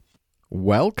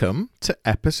Welcome to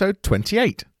episode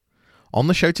 28. On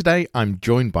the show today, I'm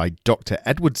joined by Dr.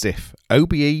 Edward Ziff,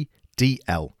 OBE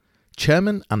DL,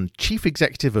 Chairman and Chief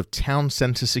Executive of Town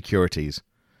Centre Securities.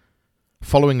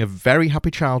 Following a very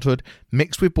happy childhood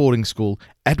mixed with boarding school,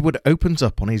 Edward opens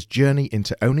up on his journey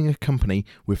into owning a company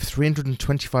with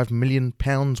 £325 million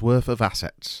worth of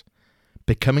assets,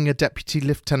 becoming a Deputy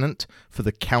Lieutenant for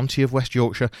the County of West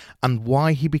Yorkshire, and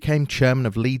why he became Chairman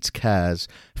of Leeds Cares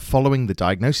following the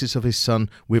diagnosis of his son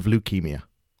with leukemia.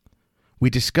 We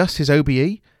discuss his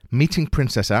OBE, meeting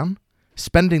Princess Anne,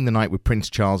 spending the night with Prince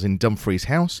Charles in Dumfries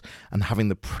House, and having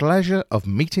the pleasure of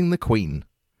meeting the Queen.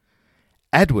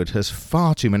 Edward has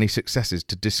far too many successes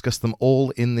to discuss them all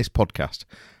in this podcast,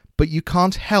 but you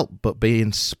can't help but be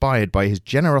inspired by his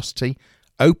generosity,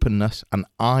 openness, and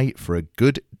eye for a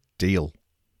good deal.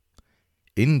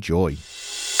 Enjoy.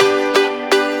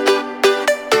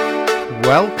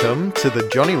 Welcome to the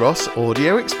Johnny Ross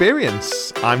audio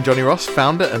experience. I'm Johnny Ross,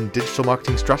 founder and digital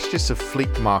marketing strategist of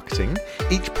Fleet Marketing.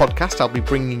 Each podcast I'll be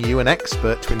bringing you an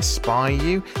expert to inspire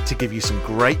you, to give you some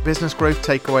great business growth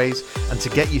takeaways, and to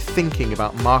get you thinking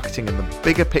about marketing and the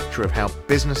bigger picture of how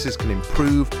businesses can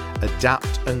improve,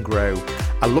 adapt and grow.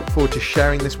 I look forward to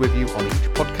sharing this with you on each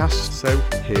podcast, so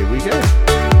here we go.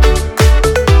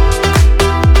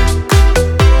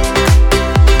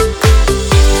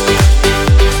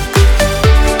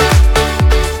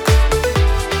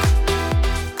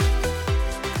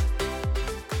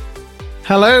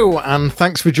 Hello, and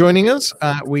thanks for joining us.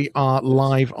 We are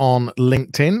live on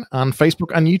LinkedIn and Facebook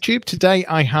and YouTube. Today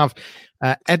I have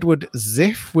Edward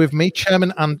Ziff with me,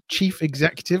 Chairman and Chief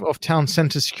Executive of Town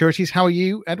Centre Securities. How are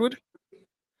you, Edward?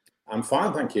 I'm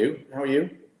fine, thank you. How are you?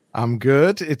 I'm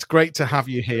good. It's great to have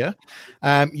you here.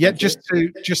 Just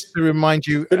to remind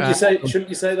you, shouldn't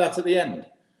you say that at the end?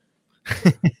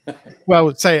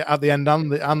 Well, say it at the end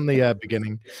and the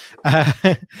beginning.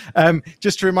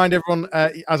 Just to remind everyone,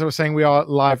 as I was saying, we are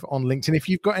live on LinkedIn. If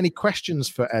you've got any questions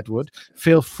for Edward,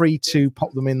 feel free to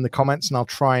pop them in the comments and I'll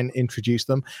try and introduce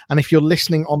them. And if you're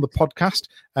listening on the podcast,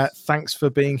 thanks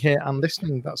for being here and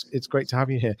listening. It's great to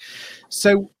have you here.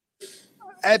 So,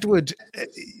 Edward,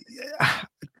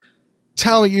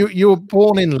 tell me, you were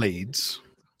born in Leeds.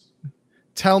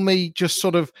 Tell me just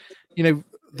sort of,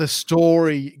 the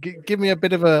story. Give me a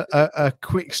bit of a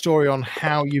quick story on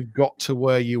how you've got to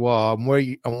where you are and where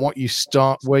you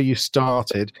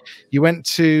started. You went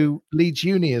to Leeds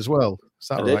Uni as well. Is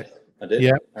that right? I did.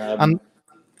 Yeah.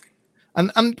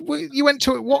 And you went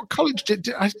to what college? Did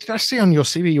I see on your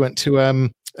CV you went to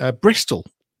Bristol?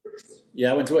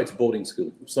 Yeah, I went away to boarding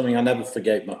school. Something I never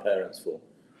forgave my parents for.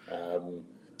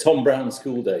 Tom Brown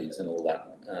school days and all that.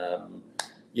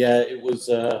 It was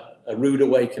a rude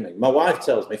awakening. My wife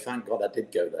tells me, thank God I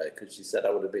did go there, because she said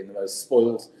I would have been the most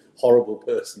spoiled, horrible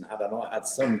person had I not had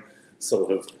some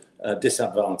sort of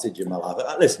disadvantage in my life.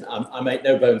 Listen, I make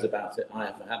no bones about it. I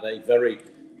have had a very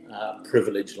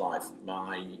privileged life.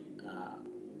 My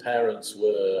parents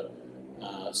were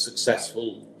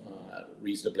successful,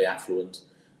 reasonably affluent,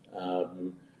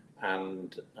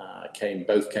 and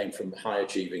both came from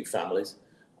high-achieving families.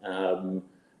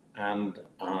 And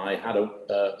I had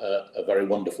a very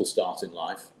wonderful start in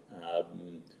life.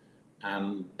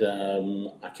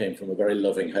 I came from a very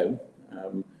loving home.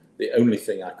 The only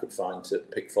thing I could find to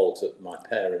pick fault at my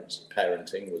parents'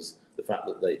 parenting was the fact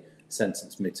that they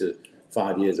sentenced me to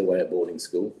 5 years away at boarding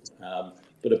school.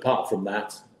 But apart from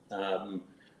that,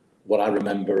 what I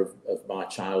remember of my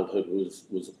childhood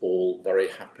was all very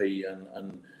happy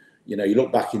and you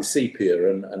look back in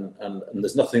sepia and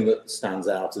there's nothing that stands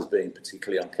out as being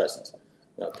particularly unpleasant.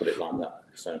 I'll put it like that.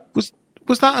 So was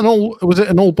it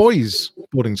an all boys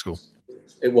boarding school?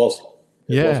 It was.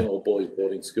 It was an all boys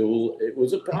boarding school.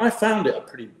 I found it a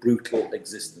pretty brutal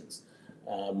existence.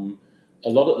 A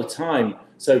lot at the time.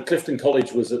 So Clifton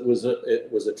College was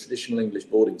a traditional English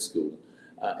boarding school.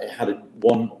 It had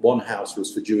one house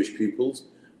was for Jewish pupils.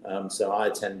 So I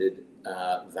attended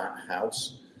that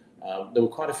house. There were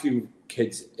quite a few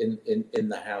kids in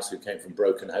the house who came from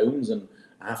broken homes, and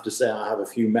I have to say I have a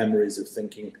few memories of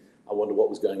thinking, I wonder what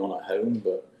was going on at home,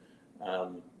 but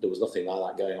there was nothing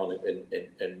like that going on.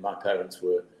 And my parents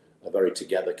were a very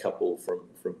together couple from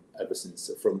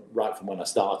right from when I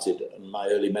started, and my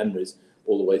early memories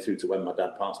all the way through to when my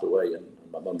dad passed away, and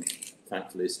my mum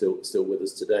thankfully is still with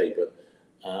us today. But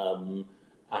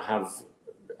I have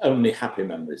only happy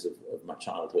memories of my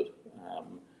childhood.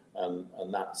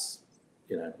 And that's,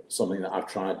 something that I've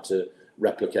tried to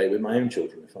replicate with my own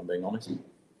children, if I'm being honest.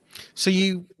 So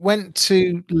you went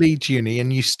to Leeds Uni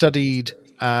and you studied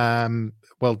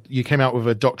well, you came out with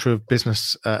a Doctor of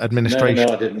Business Administration.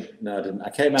 No, I didn't. No, I didn't. I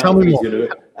came out Tell of me Leeds more.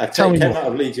 University. Out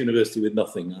of Leeds University with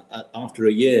nothing. After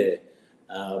a year,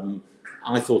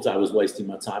 I thought I was wasting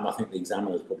my time. I think the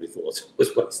examiners probably thought I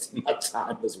was wasting my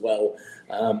time as well.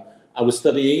 I was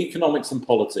studying economics and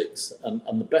politics, and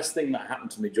the best thing that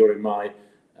happened to me during my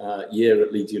year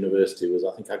at Leeds University was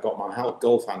I think I got my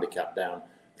golf handicap down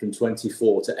from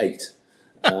 24 to 8.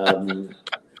 I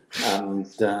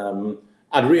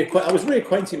was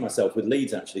reacquainting myself with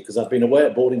Leeds actually because I'd been away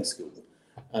at boarding school,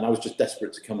 and I was just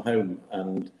desperate to come home,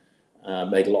 and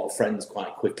made a lot of friends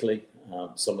quite quickly.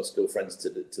 Some are still friends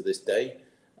to this day,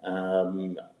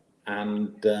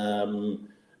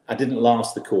 I didn't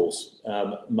last the course.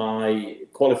 My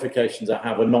qualifications I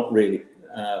have are not really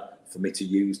for me to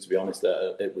use, to be honest.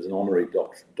 It was an honorary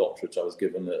doctorate I was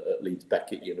given at Leeds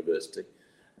Beckett University.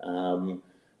 A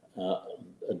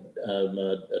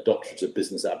doctorate of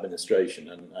business administration,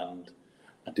 and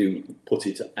I do put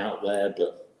it out there,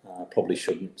 but I probably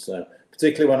shouldn't. So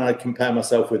particularly when I compare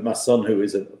myself with my son, who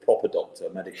is a proper doctor, a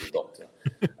medical doctor,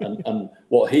 and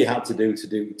what he had to do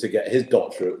to get his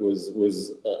doctorate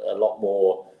was a lot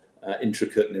more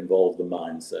intricate and involved than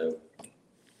mine. So,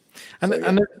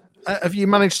 have you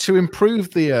managed to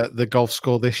improve the golf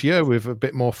score this year with a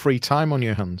bit more free time on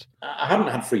your hands? I haven't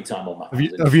had free time on my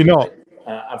hands. Have you not?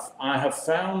 I have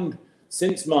found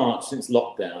since March, since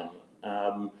lockdown,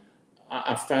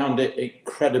 I've found it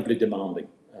incredibly demanding.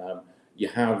 You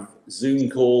have Zoom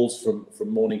calls from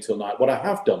morning till night. What I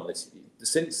have done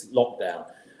since lockdown,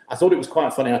 I thought it was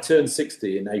quite funny. I turned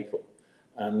 60 in April,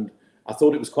 and I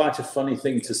thought it was quite a funny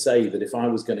thing to say that if I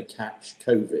was going to catch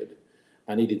COVID,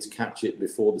 I needed to catch it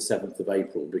before the 7th of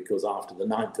April, because after the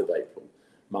 9th of April,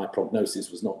 my prognosis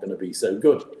was not going to be so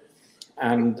good.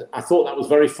 And I thought that was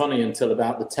very funny until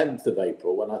about the 10th of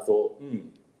April, when I thought,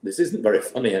 this isn't very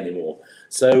funny anymore.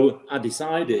 So I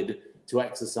decided to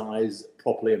exercise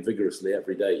properly and vigorously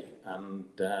every day. And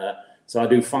so I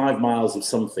do 5 miles of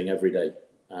something every day,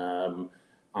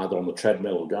 either on the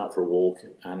treadmill or go out for a walk.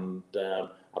 And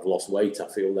I've lost weight. I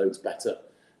feel loads better.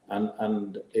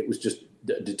 And it was just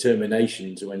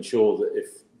determination to ensure that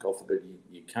if, God forbid,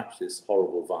 you catch this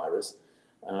horrible virus,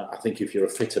 I think if you're a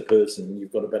fitter person,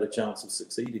 you've got a better chance of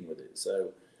succeeding with it.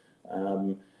 So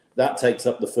that takes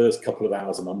up the first couple of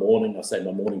hours of my morning. I say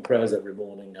my morning prayers every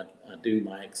morning. I do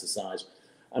my exercise.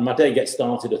 And my day gets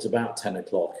started at about 10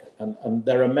 o'clock. And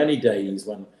there are many days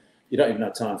when you don't even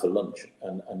have time for lunch.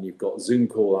 And you've got Zoom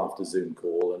call after Zoom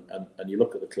call. And you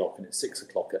look at the clock and it's 6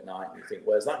 o'clock at night. And you think,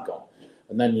 where's that gone?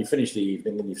 And then you finish the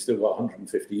evening and you've still got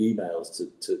 150 emails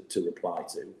to reply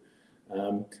to.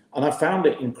 And I found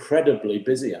it incredibly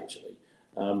busy, actually.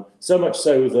 So much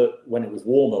so that when it was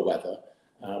warmer weather,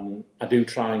 I do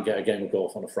try and get a game of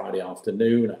golf on a Friday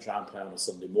afternoon. I try and play on a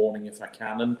Sunday morning if I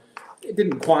can. And it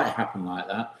didn't quite happen like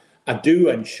that. I do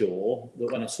ensure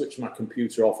that when I switch my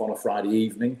computer off on a Friday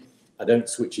evening, I don't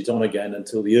switch it on again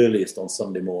until the earliest on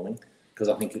Sunday morning, because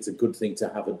I think it's a good thing to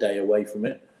have a day away from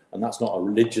it. And that's not a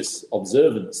religious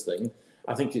observance thing.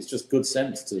 I think it's just good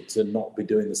sense to not be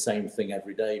doing the same thing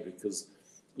every day, because,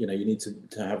 you need to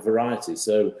have variety.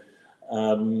 So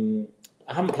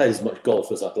I haven't played as much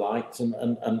golf as I'd liked, and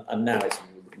now it's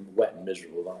wet and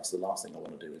miserable. That's the last thing I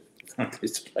want to do,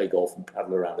 is to play golf and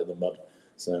paddle around in the mud.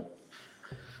 So.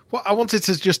 Well, I wanted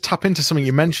to just tap into something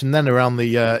you mentioned then around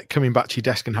the coming back to your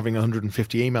desk and having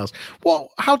 150 emails.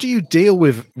 Well, how do you deal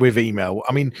with email?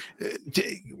 I mean,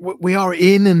 we are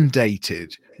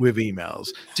inundated with emails.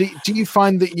 Do you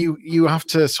find that you have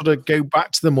to sort of go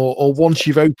back to them, or once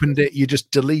you've opened it, you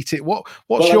just delete it?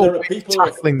 What's your way of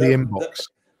tackling the inbox?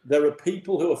 There are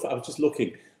people who are, I was just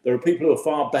looking, there are people who are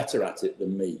far better at it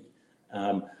than me.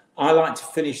 I like to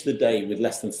finish the day with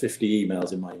less than 50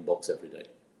 emails in my inbox every day.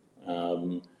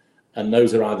 And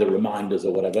those are either reminders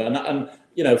or whatever. And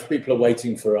if people are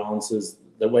waiting for answers,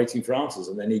 they're waiting for answers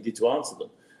and they needed to answer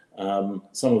them.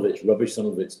 Some of it's rubbish, some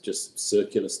of it's just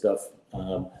circular stuff.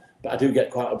 But I do get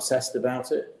quite obsessed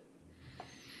about it.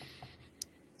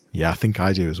 Yeah, I think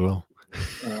I do as well.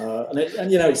 And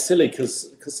it's silly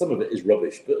because some of it is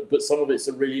rubbish, but some of it's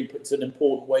an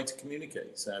important way to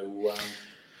communicate. So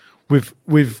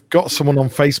we've got someone on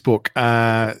Facebook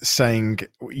saying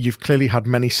you've clearly had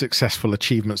many successful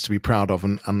achievements to be proud of,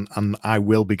 and I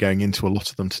will be going into a lot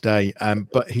of them today.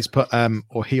 But he's put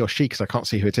or he or she, because I can't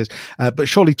see who it is. But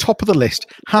surely top of the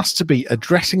list has to be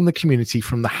addressing the community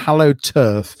from the hallowed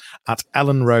turf at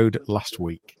Ellen Road last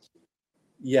week.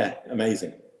 Yeah,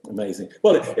 amazing.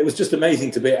 Well, it was just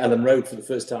amazing to be at Ellen Road for the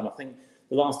first time. I think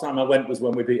the last time I went was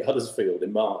when we beat Huddersfield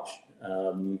in March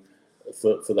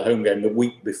for the home game, the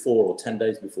week before or 10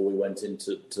 days before we went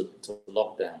into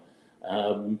lockdown.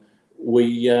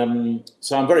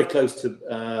 so I'm very close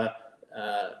to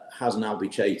Hasan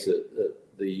Al-Bichait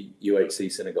at the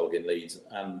UHC synagogue in Leeds,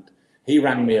 and he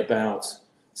rang me about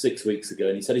 6 weeks ago,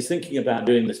 and he said he's thinking about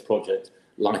doing this project,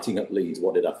 lighting up Leeds.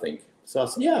 What did I think? So I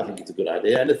said, yeah, I think it's a good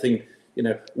idea. Anything,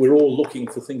 we're all looking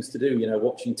for things to do,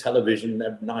 watching television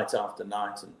night after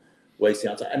night and wasting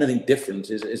our time. Anything different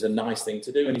is a nice thing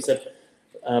to do. And he said,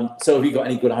 so have you got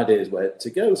any good ideas where to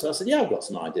go? So I said, yeah, I've got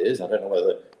some ideas. I don't know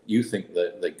whether you think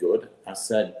that they're good. I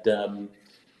said, the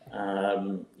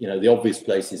obvious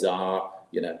places are,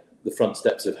 the front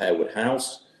steps of Harewood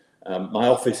House. My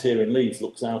office here in Leeds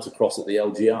looks out across at the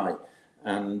LGI.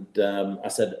 And I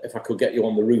said, if I could get you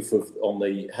on the roof on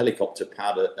the helicopter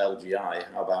pad at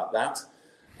LGI, how about that?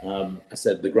 I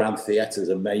said, the Grand Theatre is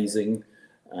amazing.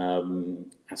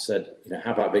 I said,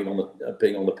 how about being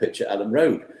on the pitch at Ellen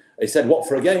Road? He said, what,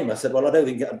 for a game? I said, well, I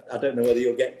don't know whether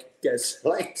you'll get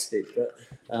selected. But,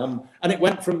 and it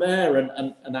went from there.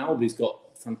 And Albie's got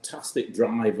fantastic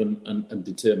drive and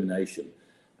determination.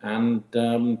 And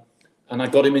I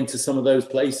got him into some of those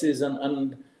places,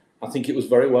 and I think it was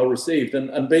very well received.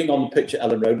 And being on the pitch at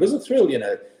Ellen Road was a thrill,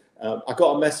 I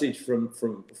got a message from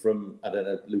I don't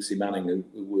know, Lucy Manning,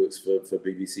 who works for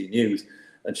BBC News,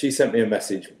 and she sent me a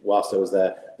message whilst I was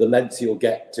there, the lengths you'll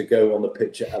get to go on the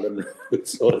pitch at Ellen Road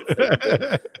sort of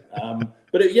thing.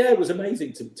 But it was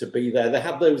amazing to be there. They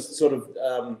have those sort of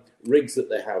rigs that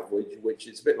they have, which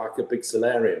is a bit like a big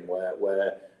solarium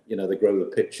where they grow the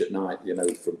pitch at night,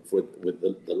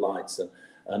 with the lights.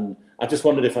 And I just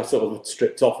wondered if I sort of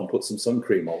stripped off and put some sun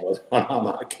cream on, whether I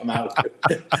might come out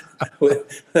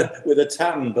with a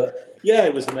tan. But yeah,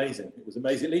 it was amazing. It was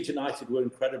amazing. Leeds United were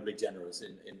incredibly generous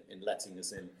in letting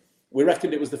us in. We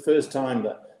reckoned it was the first time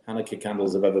that Hanukkah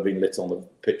candles have ever been lit on the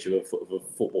pitch of a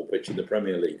football pitch in the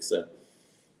Premier League. So.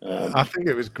 I think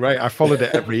it was great. I followed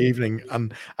it every evening,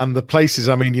 and the places.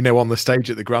 I mean, on the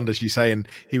stage at the Grand, as you say, and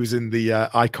he was in the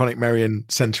iconic Merion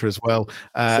Centre as well.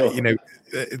 Sure.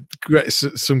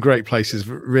 Some great places.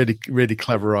 Really, really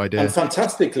clever idea, and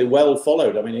fantastically well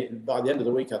followed. I mean, by the end of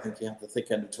the week, I think he had the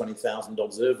thick end of 20,000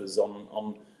 observers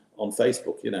on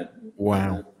Facebook.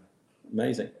 Wow,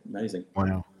 amazing.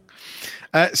 Wow.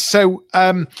 So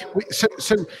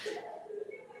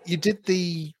you did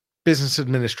the business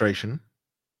administration.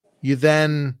 You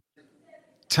then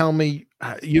tell me,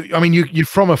 you're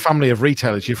from a family of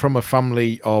retailers. You're from a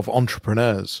family of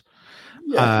entrepreneurs,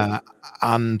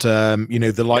 and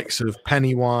the likes of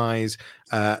Pennywise,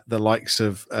 the likes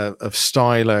of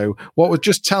Stylo.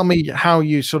 Just tell me how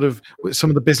you some of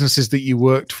the businesses that you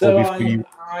worked for before you.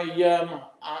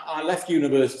 I left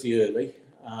university early.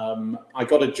 I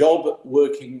got a job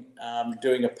working,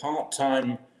 doing a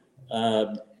part-time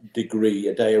degree,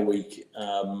 a day a week,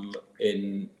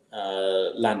 in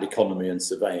land economy and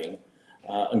surveying,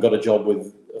 and got a job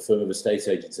with a firm of estate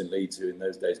agents in Leeds, who in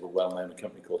those days were well known, a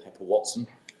company called Hepper Watson.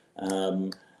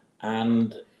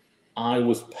 And I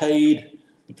was paid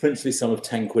the princely sum of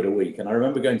 10 quid a week. And I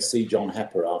remember going to see John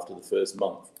Hepper after the first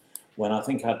month, when I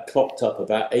think I'd clocked up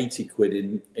about 80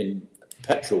 quid in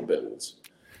petrol bills.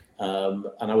 And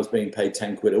I was being paid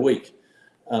 10 quid a week.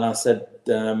 And I said,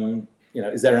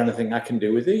 is there anything I can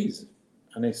do with these?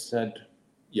 And he said,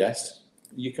 yes,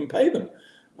 you can pay them.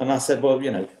 And I said, well,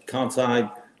 can't I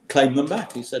claim them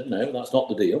back? He said, no, that's not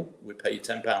the deal. We pay you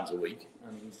 £10 a week.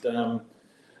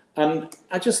 And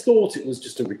I just thought it was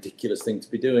just a ridiculous thing to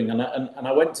be doing. And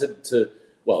I went to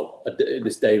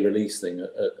this day release thing.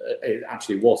 It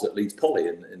actually was at Leeds Poly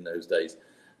in those days.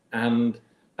 And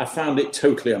I found it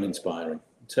totally uninspiring.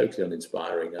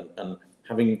 And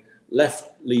having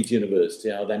left Leeds University,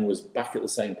 I then was back at the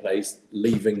same place,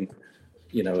 leaving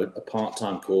a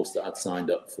part-time course that I'd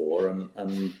signed up for, and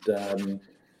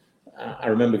I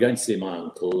remember going to see my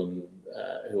uncle, and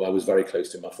who I was very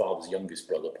close to, my father's youngest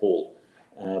brother, Paul,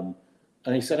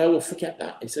 and he said, "Oh, well, forget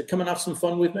that." He said, "Come and have some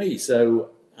fun with me." So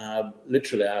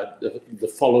literally, the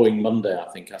following Monday, I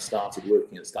think I started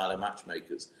working at Stylo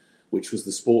Matchmakers, which was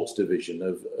the sports division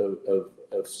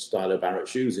of Stylo Barrett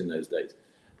Shoes in those days,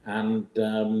 and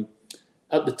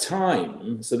at the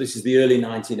time, so this is the early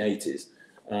 1980s.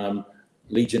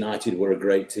 Leeds United were a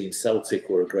great team, Celtic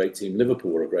were a great team,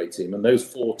 Liverpool were a great team, and those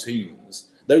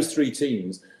three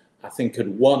teams, I think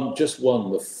had just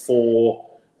won the 4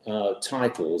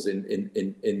 titles in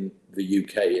the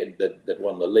UK. They'd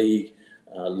won the league,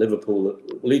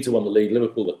 Leeds won the league,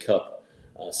 Liverpool the cup,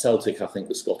 Celtic I think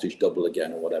the Scottish double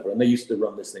again or whatever, and they used to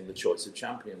run this thing, the Choice of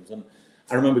Champions. And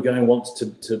I remember going once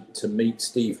to meet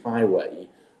Steve Highway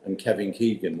and Kevin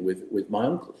Keegan with my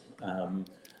uncle.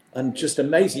 And just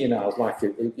amazing, I was like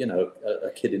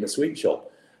a kid in a sweet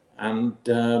shop. And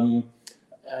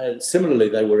similarly,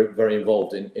 they were very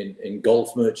involved in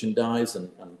golf merchandise, and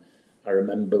I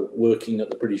remember working at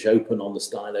the British Open on the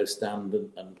stylo stand,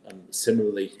 and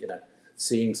similarly,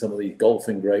 seeing some of these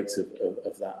golfing greats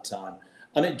of that time.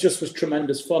 And it just was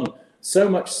tremendous fun. So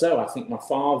much so, I think my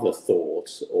father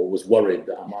thought, or was worried,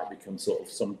 that I might become sort of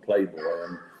some playboy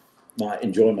and might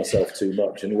enjoy myself too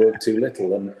much and work too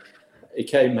little. And he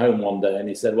came home one day and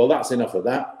he said, well, that's enough of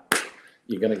that.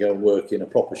 You're going to go and work in a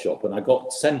proper shop. And I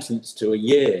got sentenced to a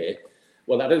year.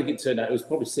 Well, I don't think it turned out. It was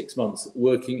probably 6 months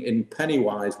working in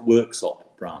Pennywise Worksop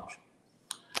branch,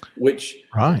 which...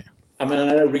 Right. I mean,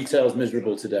 I know retail's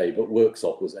miserable today, but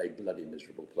Worksop was a bloody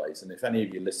miserable place. And if any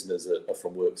of your listeners are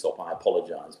from Worksop, I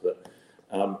apologise. But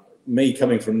me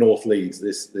coming from North Leeds,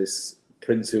 this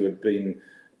prince who had been,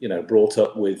 brought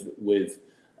up with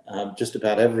just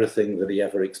about everything that he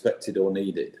ever expected or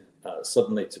needed,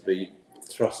 suddenly to be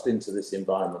thrust into this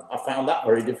environment, I found that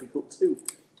very difficult too.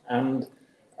 And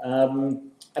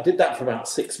I did that for about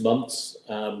 6 months.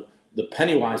 The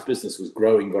Pennywise business was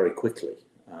growing very quickly.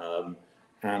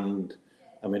 And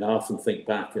I mean, I often think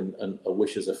back and I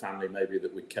wish as a family maybe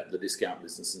that we'd kept the discount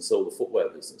business and sold the footwear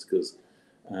business, because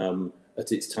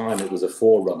at its time it was a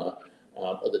forerunner.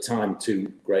 At the time,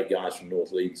 two great guys from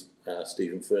North Leeds,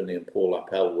 Stephen Fernley and Paul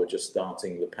Appel, were just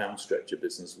starting the pound stretcher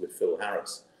business with Phil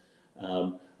Harris.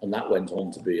 And that went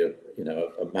on to be a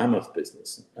mammoth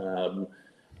business.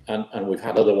 And we've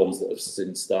had other ones that have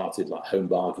since started, like Home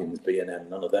Bargains, B&M.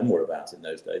 None of them were about in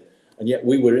those days. And yet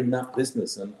we were in that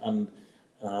business, and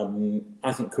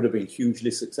I think could have been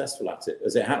hugely successful at it.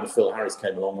 As it happened, Phil Harris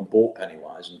came along and bought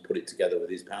Pennywise and put it together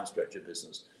with his pound stretcher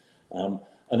business.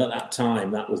 And at that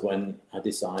time, that was when I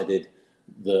decided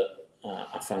that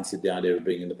I fancied the idea of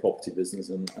being in the property business.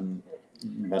 And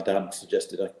my dad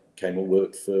suggested I came and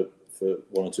worked for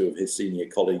one or two of his senior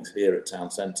colleagues here at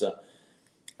Town Centre.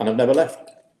 And I've never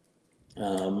left.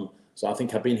 So I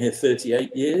think I've been here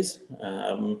 38 years,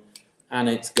 and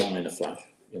it's gone in a flash.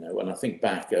 When I think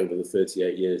back over the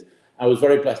 38 years, I was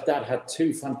very blessed. Dad had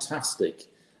two fantastic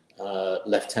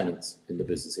lieutenants in the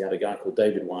business. He had a guy called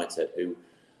David Whitehead, who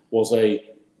was a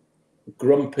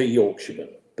grumpy Yorkshireman,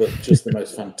 but just the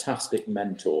most fantastic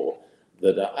mentor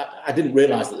that I didn't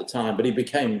realise at the time, but he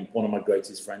became one of my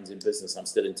greatest friends in business. I'm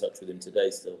still in touch with him today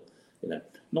still.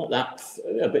 Not that,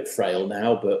 a bit frail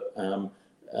now, but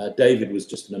David was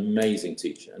just an amazing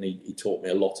teacher, and he taught me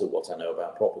a lot of what I know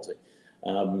about property.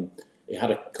 He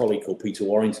had a colleague called Peter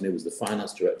Warrington, who was the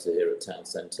finance director here at Town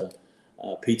Centre.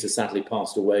 Peter sadly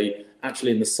passed away,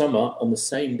 actually in the summer, on the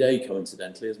same day,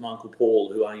 coincidentally, as my Uncle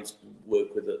Paul, who I used to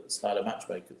work with at Styler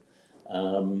Matchmaker.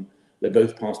 They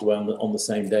both passed away on the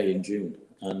same day in June.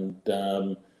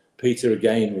 And Peter,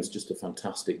 again, was just a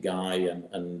fantastic guy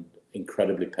and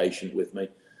incredibly patient with me.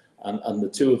 And the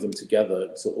two of them together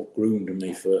sort of groomed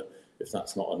me for, if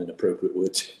that's not an inappropriate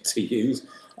word to use,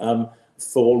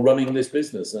 for running this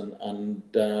business. And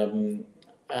in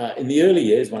the early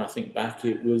years, when I think back,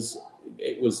 it was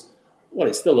well,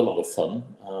 it's still a lot of fun,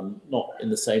 not in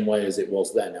the same way as it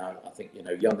was then. I think,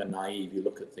 young and naive, you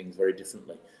look at things very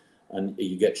differently, and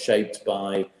you get shaped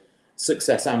by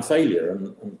success and failure.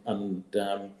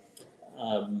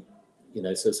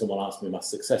 So someone asked me my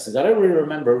successes. I don't really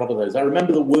remember a lot of those. I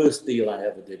remember the worst deal I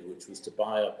ever did, which was to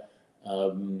buy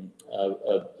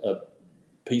a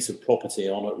piece of property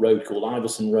on a road called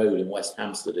Iverson Road in West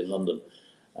Hampstead in London.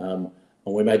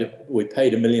 And we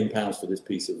paid £1 million for this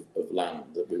piece of land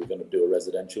that we were going to do a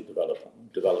residential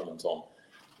development on.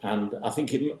 And I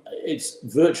think it's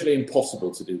virtually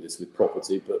impossible to do this with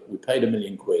property, but we paid £1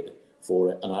 million for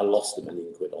it, and I lost £1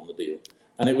 million on the deal.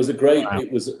 And it was a great. Wow.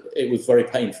 It was very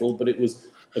painful, but it was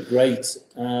a great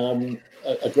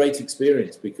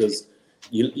experience, because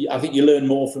I think you learn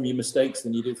more from your mistakes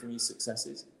than you do from your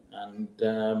successes. And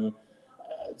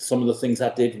some of the things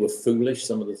I did were foolish.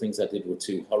 Some of the things I did were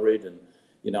too hurried, and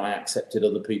I accepted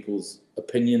other people's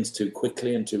opinions too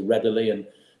quickly and too readily, and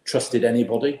trusted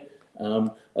anybody.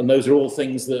 And those are all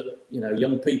things that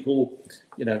young people,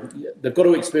 they've got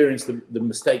to experience the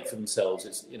mistake for themselves.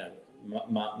 It's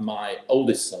my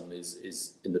oldest son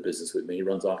is in the business with me. He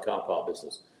runs our car park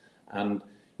business, and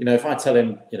if I tell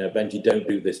him, Benji, don't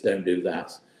do this, don't do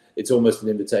that, it's almost an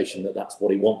invitation that that's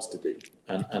what he wants to do.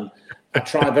 And I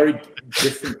try very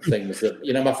different things. That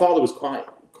my father was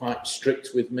quite strict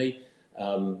with me.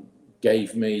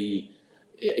 Gave me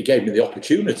the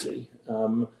opportunity,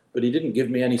 but he didn't give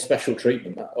me any special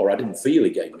treatment, or I didn't feel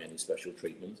he gave me any special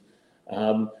treatment.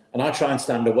 And I try and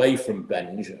stand away from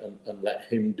Benj and let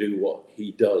him do what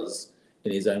he does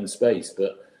in his own space.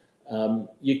 But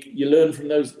you learn from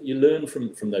those. You learn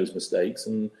from those mistakes,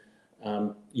 and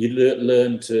you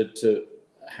learn to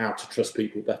how to trust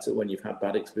people better when you've had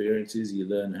bad experiences. You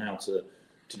learn how to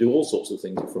do all sorts of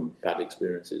things from bad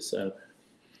experiences. So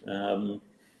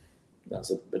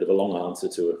that's a bit of a long answer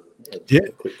to a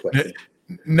quick question.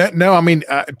 No, I mean,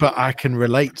 but I can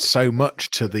relate so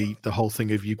much to the whole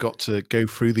thing of you've got to go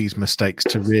through these mistakes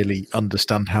to really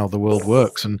understand how the world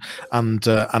works, and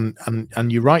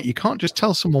you're right. You can't just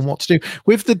tell someone what to do.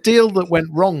 With the deal that went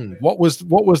wrong, what was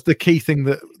the key thing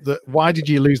that why did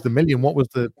you lose the million? What was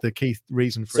the key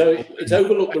reason for it? So it's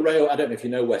overlooked the rail. I don't know if you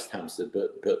know West Hampstead,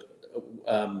 but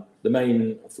the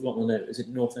main, I've forgotten the name. Is it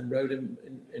North End Road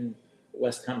in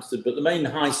West Hampstead? But the main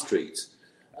high street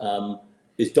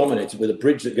is dominated with a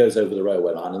bridge that goes over the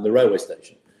railway line and the railway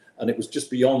station. And it was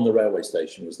just beyond the railway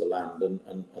station was the land, and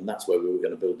that's where we were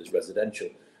going to build this residential.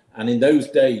 And in those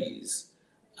days,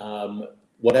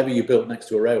 whatever you built next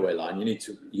to a railway line, you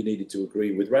needed to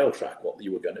agree with Railtrack what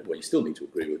you were going to. Well, you still need to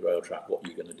agree with Railtrack what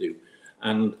you're going to do.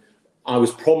 And I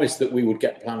was promised that we would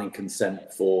get planning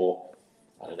consent for,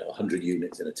 I don't know, 100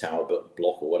 units in a tower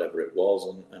block or whatever it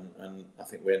was, and I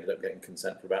think we ended up getting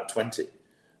consent for about 20.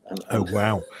 Oh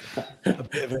wow, a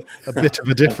bit of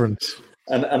a difference.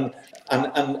 And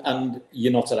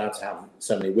you're not allowed to have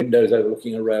so many windows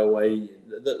overlooking a railway.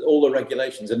 All the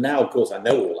regulations, and now of course I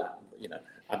know all that. You know,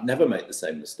 I'd never make the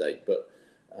same mistake, but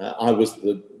I was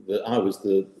the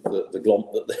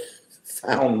glomp that they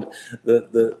found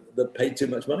that paid too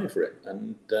much money for it,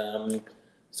 and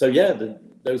so yeah,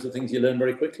 those are things you learn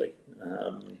very quickly.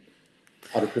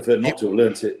 I'd have preferred not to have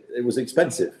learnt it. It was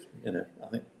expensive, you know. I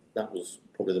think that was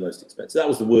probably the most expensive. That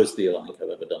was the worst deal I think I've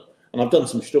ever done. And I've done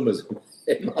some stummers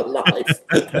in my life,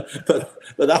 but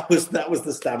that was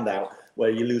the standout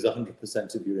where you lose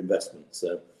 100% of your investment.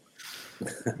 So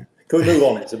can we move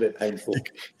on? It's a bit painful.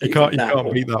 You can't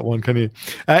beat that one, can you?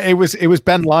 It was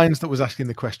Ben Lyons that was asking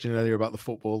the question earlier about the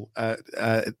football.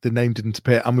 The name didn't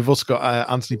appear, and we've also got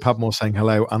Anthony Padmore saying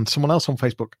hello, and someone else on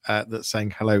Facebook that's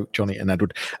saying hello, Johnny and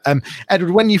Edward.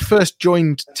 Edward, when you first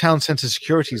joined Town Centre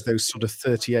Securities, those sort of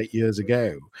 38 years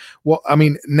ago,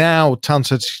 now Town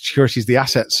Centre Securities, the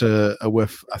assets are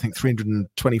worth, I think,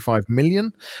 325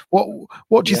 million.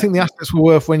 What do you think the assets were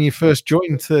worth when you first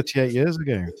joined 38 years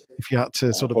ago? If you had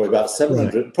to sort of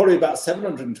probably about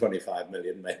 725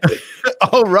 million, maybe.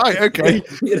 Oh right, okay.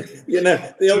 you know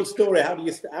the old story. How do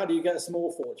you get a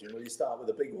small fortune? Well, you start with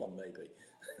a big one, maybe.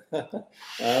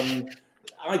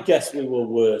 I guess we were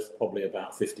worth probably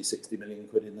about 50-60 million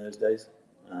quid in those days.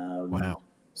 Wow,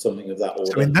 something of that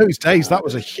order. So in those days, that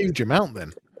was a huge amount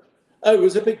then. Oh, it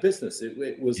was a big business.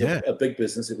 It was a big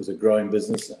business. It was a growing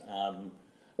business.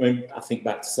 I think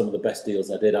back to some of the best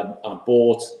deals I did. I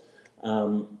bought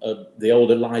the old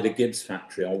Elida Gibbs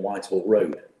factory on Whitehall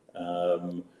Road,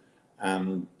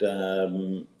 and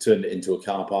turned it into a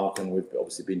car park. And we've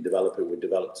obviously been developing. We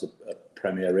developed a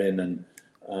Premier Inn and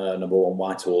number one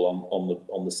Whitehall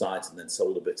on the site, and then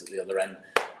sold a bit at the other end.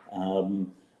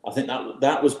 I think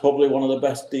that was probably one of the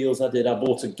best deals I did. I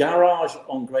bought a garage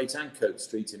on Great Ancoat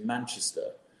Street in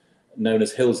Manchester, known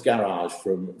as Hill's Garage,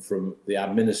 from the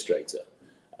administrator,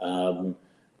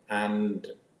 and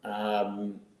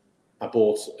I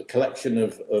bought a collection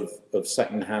of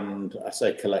second-hand. I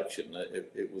say collection.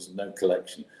 It was no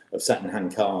collection of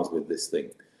second-hand cars with this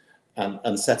thing,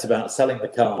 and set about selling the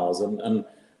cars. And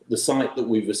the site that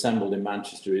we've assembled in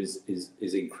Manchester is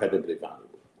incredibly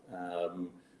valuable.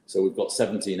 So we've got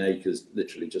 17 acres,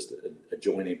 literally just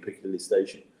adjoining Piccadilly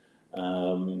Station.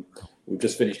 We've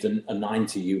just finished a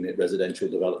 90-unit residential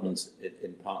development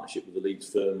in partnership with the Leeds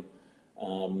firm.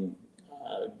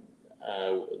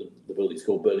 The building's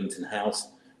called Burlington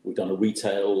House. We've done a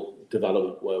retail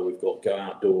development where we've got Go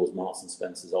Outdoors, Marks and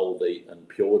Spencer's, Aldi, and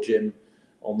Pure Gym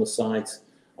on the site.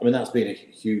 I mean, that's been a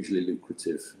hugely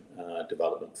lucrative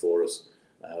development for us.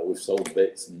 We've sold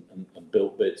bits and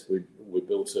built bits. We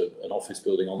built an office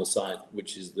building on the site,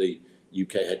 which is the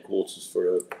UK headquarters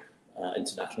for an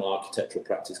international architectural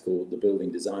practice called the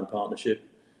Building Design Partnership.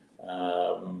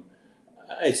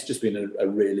 It's just been a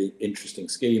really interesting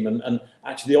scheme, and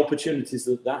actually the opportunities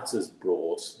that has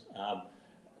brought,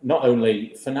 not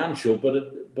only financial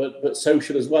but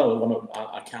social as well.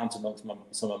 I count amongst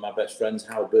some of my best friends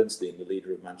Howard Bernstein, the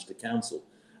leader of Manchester Council,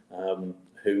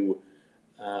 who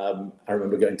I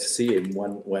remember going to see him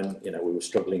when we were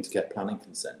struggling to get planning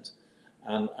consent,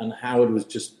 and Howard was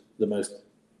just the most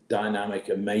dynamic,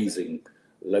 amazing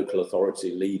local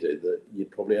authority leader that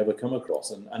you'd probably ever come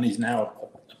across, and he's now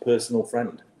a personal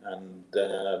friend, and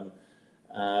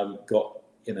got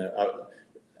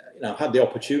I've had the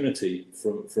opportunity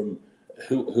from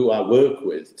who I work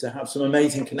with to have some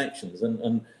amazing connections,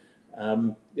 and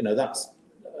that's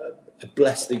a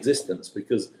blessed existence,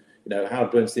 because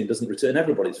Howard Bernstein doesn't return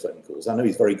everybody's phone calls. I know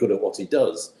he's very good at what he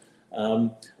does.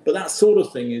 But that sort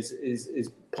of thing is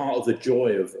part of the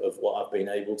joy of what I've been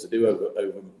able to do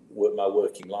over my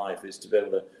working life, is to be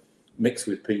able to mix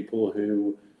with people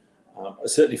who are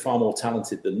certainly far more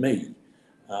talented than me,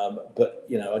 but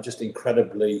are just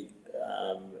incredibly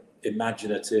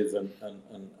imaginative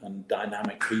and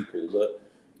dynamic people that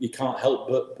you can't help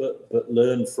but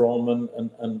learn from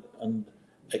and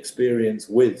experience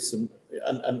with some,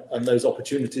 and those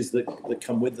opportunities that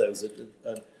come with those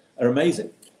are amazing.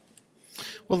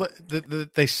 Well,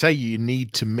 they say you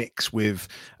need to mix with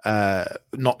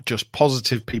not just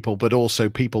positive people, but also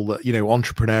people that,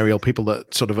 entrepreneurial people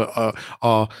that sort of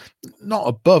are not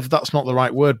above, that's not the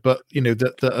right word, but,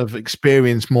 that have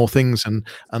experienced more things and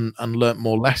learnt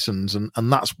more lessons.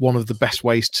 And that's one of the best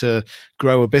ways to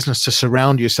grow a business, to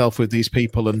surround yourself with these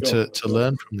people and to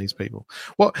learn from these people.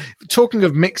 Well, talking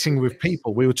of mixing with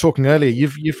people, we were talking earlier,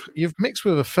 you've mixed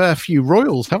with a fair few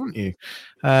royals, haven't you?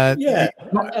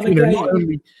 Not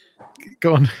only.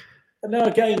 Go on. No,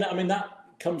 again, that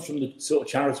comes from the sort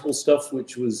of charitable stuff,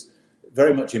 which was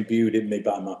very much imbued in me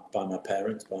by my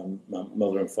parents, by my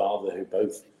mother and father, who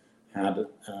both had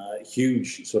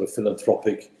huge sort of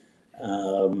philanthropic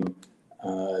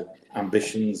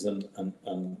ambitions and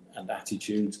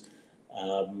attitudes.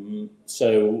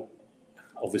 So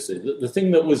obviously, the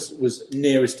thing that was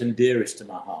nearest and dearest to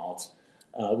my heart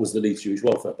was the Leeds Jewish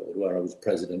Welfare Board, where I was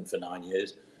president for 9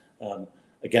 years.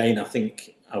 Again, I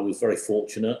think I was very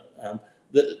fortunate.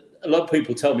 That a lot of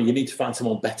people tell me you need to find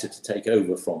someone better to take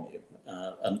over from you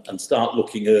and start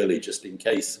looking early, just in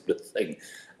case of the thing.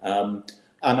 And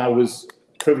I was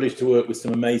privileged to work with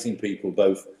some amazing people,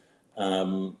 both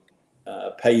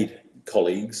paid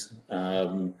colleagues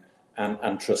and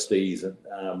trustees.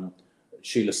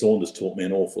 Sheila Saunders taught me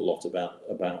an awful lot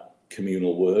about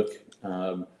communal work,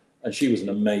 and she was an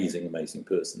amazing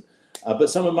person.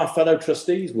 But some of my fellow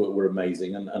trustees were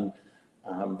amazing, and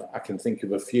I can think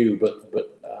of a few,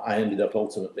 but I ended up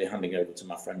ultimately handing over to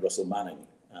my friend Russell Manning,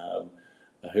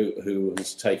 who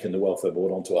has taken the Welfare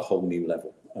Board onto a whole new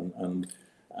level, and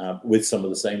with some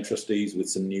of the same trustees, with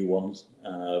some new ones.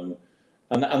 And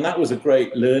that was a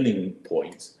great learning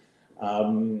point.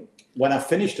 When I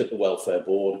finished at the Welfare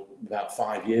Board about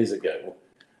 5 years ago,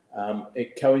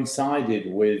 it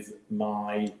coincided with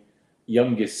my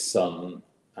youngest son,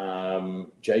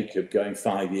 Jacob, going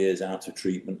 5 years out of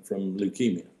treatment from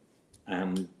leukemia.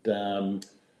 And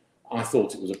I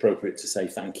thought it was appropriate to say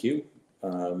thank you,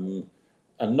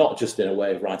 and not just in a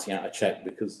way of writing out a cheque,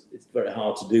 because it's very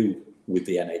hard to do with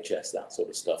the NHS, that sort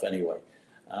of stuff anyway.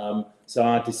 So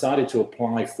I decided to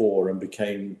apply for and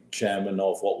became chairman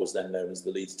of what was then known as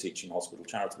the Leeds Teaching Hospital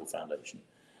Charitable Foundation.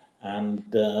 And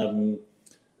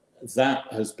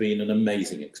that has been an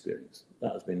amazing experience.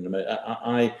 That has been amazing.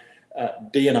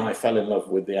 Dee and I fell in love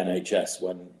with the NHS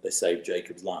when they saved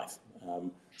Jacob's life.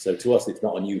 So to us, it's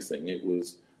not a new thing. It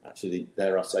was actually,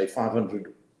 dare I say,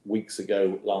 500 weeks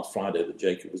ago, last Friday, that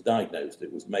Jacob was diagnosed.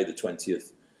 It was May the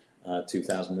 20th,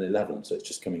 2011. So it's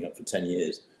just coming up for 10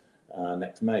 years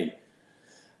next May.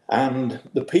 And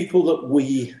the people that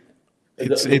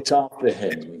looked after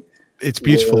him. It's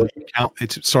beautiful that you count.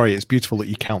 It's beautiful that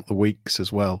you count the weeks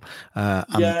as well.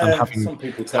 Some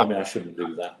people tell me I shouldn't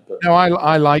do that, but no,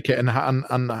 I like it. And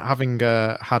having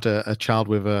had a child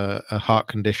with a heart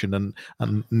condition and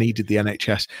needed the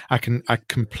NHS, I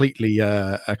completely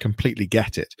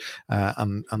get it. I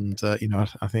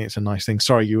think it's a nice thing.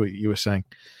 Sorry, you were saying.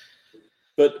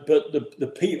 But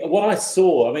the people, what I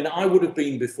saw, I would have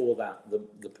been before that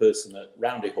the person at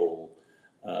Roundy Hall.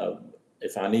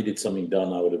 If I needed something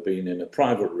done, I would have been in a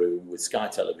private room with Sky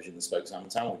Television and smoked salmon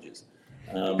sandwiches.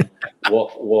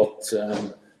 What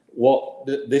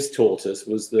this taught us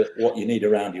was that what you need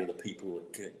around you are the people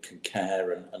that can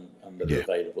care and that are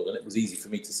available. And it was easy for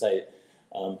me to say it.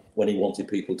 When he wanted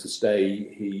people to stay,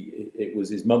 it was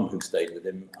his mum who stayed with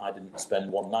him. I didn't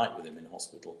spend one night with him in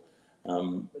hospital.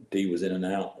 Dee was in and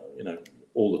out,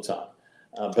 all the time.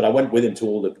 But I went with him to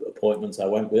all the appointments. I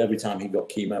went with every time he got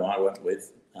chemo. I went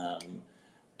with.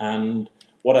 And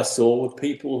what I saw were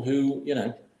people who,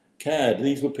 cared.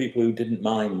 These were people who didn't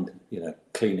mind,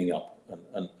 cleaning up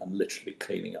and literally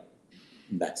cleaning up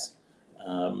mess.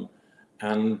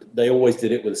 And they always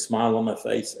did it with a smile on their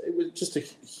face. It was just a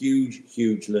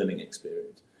huge learning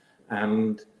experience.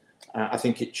 And I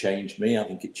think it changed me. I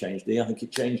think it changed Dee. I think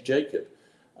it changed Jacob.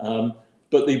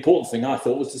 But the important thing I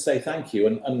thought was to say thank you.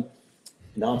 And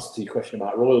in answer to your question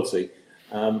about royalty,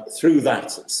 through that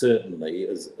certainly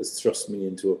has thrust me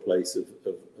into a place of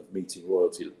meeting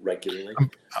royalty regularly.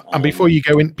 And before you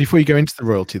go into the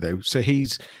royalty though, so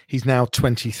he's now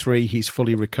 23. He's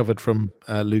fully recovered from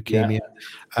leukemia.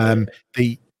 Yeah.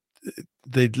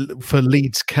 The for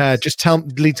Leeds Care, just tell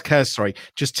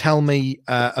me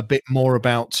a bit more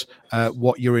about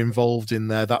what you're involved in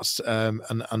there. That's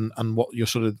and what you're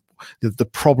sort of the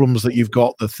problems that you've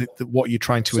got, what you're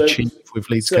trying to achieve with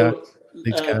Leeds Care.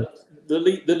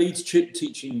 The Leeds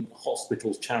Teaching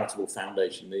Hospitals Charitable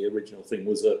Foundation, the original thing,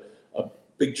 was a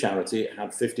big charity. It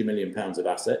had £50 million of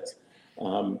assets,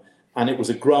 and it was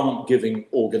a grant-giving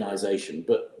organisation.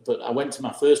 But I went to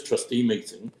my first trustee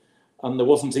meeting, and there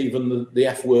wasn't even the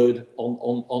F word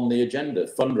on the agenda.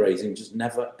 Fundraising just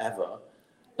never, ever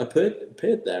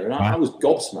appeared there. And I was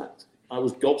gobsmacked.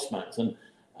 And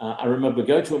I remember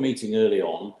going to a meeting early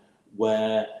on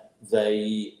where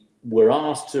they were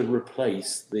asked to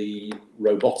replace the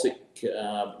robotic,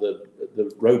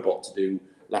 the robot to do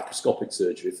laparoscopic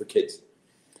surgery for kids.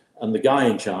 And the guy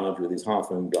in charge with his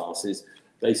half-moon glasses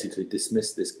basically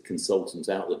dismissed this consultant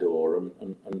out the door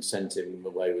and sent him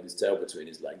away with his tail between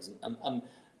his legs. And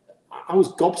I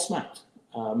was gobsmacked.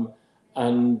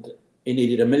 And he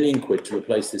needed £1 million to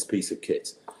replace this piece of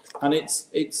kit. And this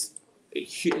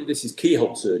is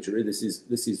keyhole surgery. This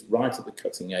is right at the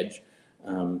cutting edge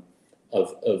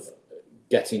of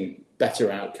getting better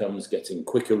outcomes, getting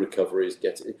quicker recoveries.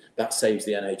 That saves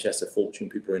the NHS a fortune.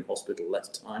 People are in hospital less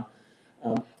time.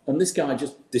 And this guy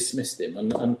just dismissed him.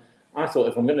 And I thought,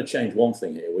 if I'm going to change one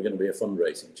thing here, we're going to be a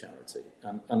fundraising charity.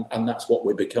 And that's what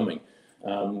we're becoming.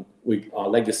 Our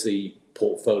legacy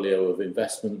portfolio of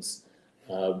investments,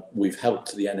 we've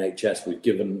helped the NHS. We've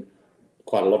given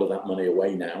quite a lot of that money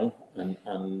away now. And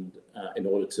in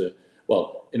order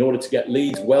to get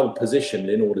Leeds well positioned,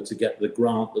 in order to get the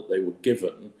grant that they were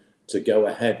given to go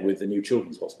ahead with the new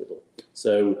children's hospital.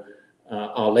 So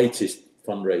our latest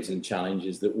fundraising challenge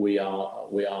is that we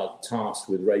are tasked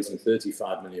with raising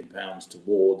 £35 million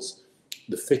towards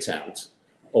the fit out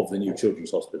of the new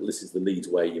children's hospital. This is the Leeds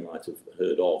Way, you might have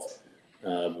heard of.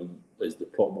 Is the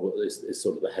problem is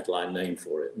sort of the headline name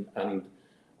for it, and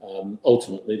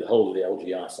ultimately the whole of the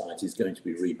LGI site is going to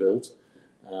be rebuilt,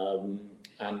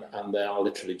 and they are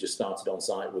literally just started on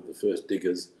site with the first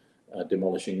diggers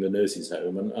demolishing the nurses'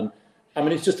 home, and I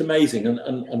mean, it's just amazing,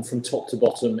 and from top to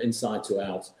bottom, inside to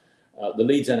out. The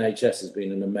Leeds NHS has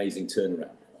been an amazing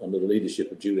turnaround under the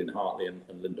leadership of Julian Hartley and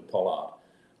Linda Pollard.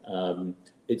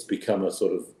 It's become a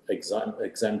sort of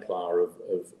exemplar of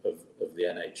the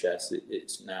NHS.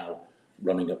 It's now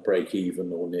running at break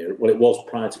even or near. Well, it was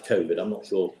prior to COVID. I'm not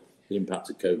sure the impact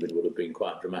of COVID would have been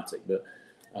quite dramatic, but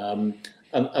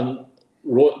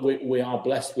we are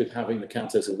blessed with having the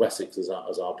Countess of Wessex as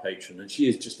our patron, and she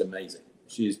is just amazing.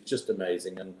 She is just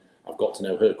amazing, and I've got to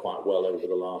know her quite well over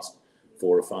the last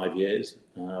 4 or 5 years,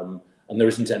 and there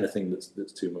isn't anything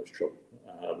that's too much trouble.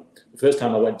 The first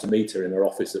time I went to meet her in her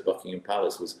office at Buckingham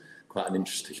Palace was quite an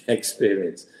interesting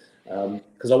experience,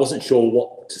 because I wasn't sure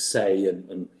what to say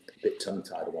and a bit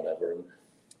tongue-tied or whatever.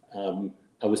 And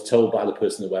I was told by the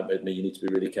person that went with me, you need to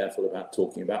be really careful about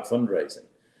talking about fundraising.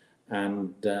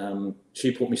 And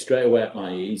she put me straight away at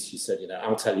my ease. She said,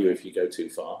 I'll tell you if you go too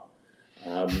far,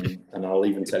 and I'll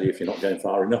even tell you if you're not going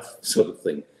far enough, sort of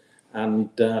thing. And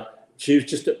she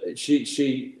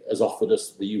has offered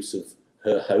us the use of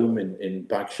her home in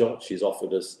Bagshot. She's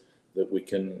offered us that we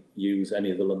can use any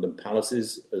of the London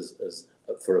palaces as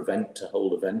for to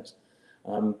hold events.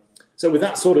 So with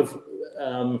that sort of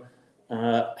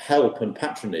help and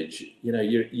patronage,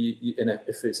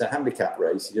 if it's a handicap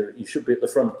race, you should be at the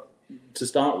front to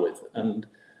start with. And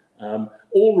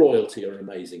all royalty are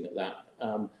amazing at that.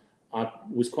 I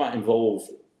was quite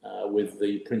involved with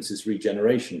the Princess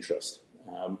Regeneration Trust.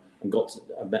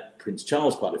 I met Prince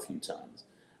Charles quite a few times,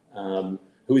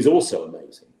 who is also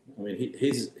amazing. I mean,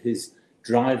 his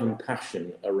drive and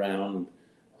passion around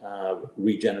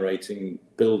regenerating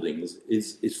buildings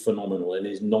is phenomenal, and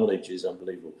his knowledge is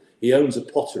unbelievable. He owns a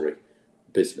pottery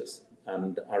business,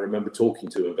 and I remember talking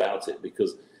to him about it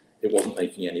because it wasn't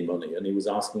making any money, and he was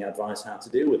asking advice how to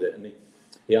deal with it. And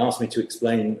he asked me to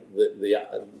explain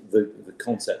the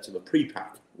concept of a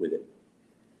pre-pack with him.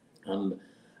 And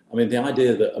I mean, the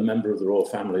idea that a member of the royal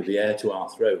family, the heir to our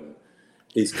throne,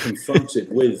 is confronted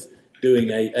with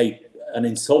doing an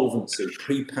insolvency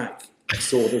pre-pack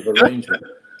sort of arrangement.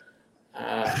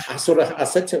 I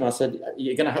said to him,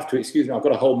 you're going to have to excuse me, I've got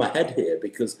to hold my head here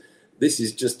because this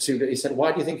is just too. He said,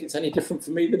 why do you think it's any different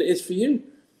for me than it is for you?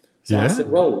 So I said,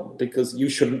 well, because you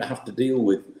shouldn't have to deal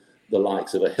with the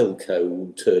likes of a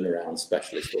Hilco turnaround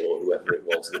specialist or whoever it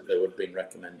was that they were being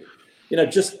recommended.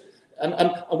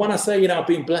 And when I say, I've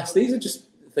been blessed, these are just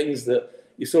things that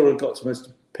you sort of got to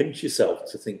pinch yourself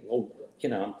to think, well,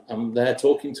 I'm there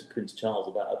talking to Prince Charles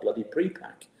about a bloody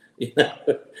pre-pack,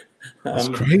 That's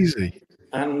crazy.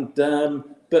 And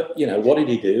but what did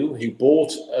he do? He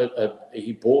bought a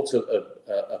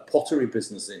pottery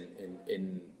business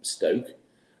in Stoke.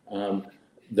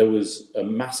 There was a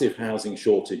massive housing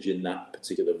shortage in that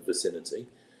particular vicinity.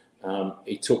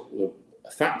 He took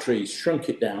a factory, shrunk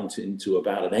it down into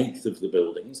about an eighth of the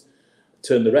buildings,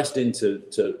 turned the rest into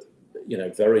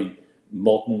very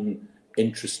modern,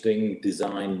 interesting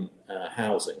design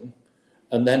housing,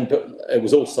 and then but it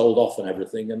was all sold off and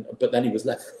everything. But then he was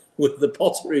left with the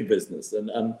pottery business,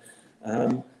 and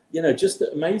just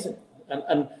amazing.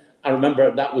 And I remember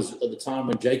that was at the time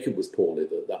when Jacob was poorly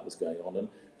that was going on, and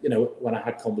when I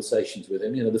had conversations with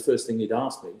him, the first thing he'd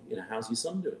ask me, how's your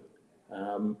son doing?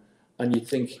 And you'd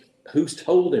think, who's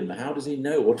told him? How does he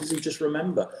know? Or does he just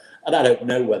remember? And I don't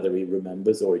know whether he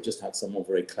remembers or he just had someone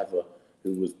very clever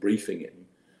who was briefing him.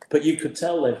 But you could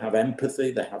tell they have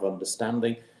empathy, they have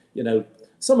understanding.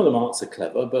 Some of them aren't so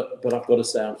clever, but I've got to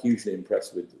say I'm hugely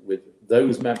impressed with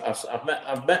those members.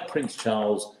 I've met Prince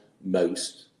Charles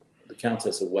most, the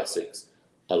Countess of Wessex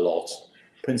a lot,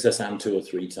 Princess Anne 2 or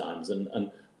 3 times,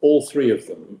 and all 3 of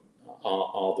them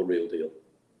are the real deal.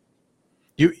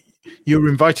 You were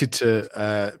invited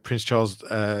to Prince Charles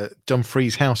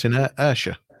Dumfries' house in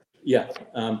Ayrshire. Yeah,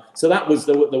 so that was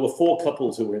there were 4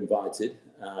 couples who were invited,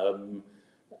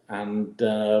 and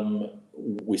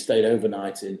we stayed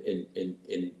overnight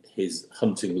in his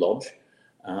hunting lodge,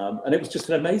 and it was just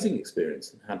an amazing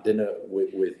experience. Had dinner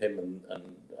with him and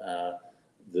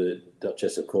the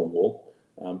Duchess of Cornwall.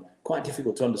 Quite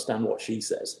difficult to understand what she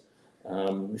says.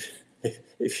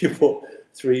 If you put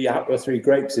 3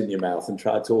 grapes in your mouth and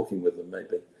try talking with them,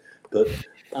 maybe. But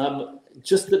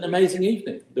just an amazing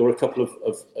evening. There were a couple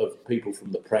of people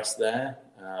from the press there.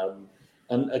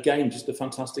 And again, just a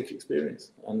fantastic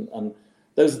experience. And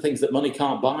those are things that money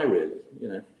can't buy, really,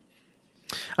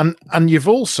 And you've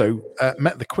also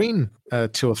met the Queen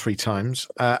 2 or 3 times.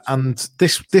 And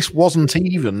this wasn't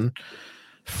even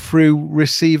through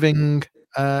receiving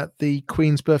the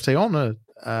Queen's birthday honour,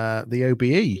 the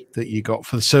OBE that you got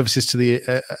for the services to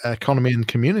the economy and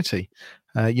community.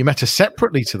 You met her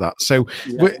separately to that. So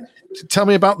tell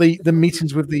me about the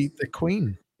meetings with the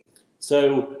Queen.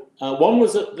 So one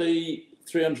was at the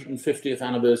 350th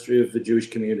anniversary of the Jewish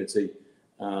community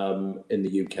in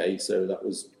the UK. So that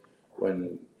was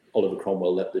when Oliver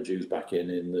Cromwell let the Jews back in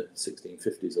the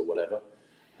 1650s or whatever.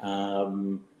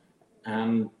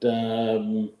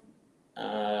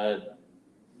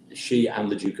 She and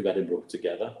the Duke of Edinburgh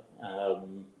together,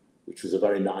 which was a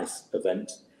very nice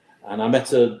event. And I met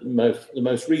her. The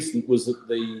most recent was at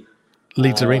the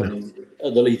Leeds Arena.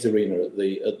 At the Leeds Arena at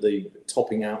the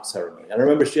topping out ceremony. And I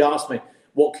remember she asked me,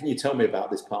 "What can you tell me about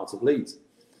this part of Leeds?"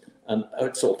 And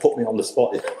it sort of put me on the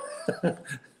spot.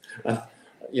 Well,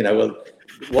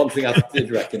 one thing I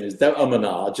did reckon is don't and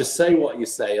ah, just say what you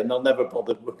say, and they'll never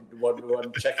bother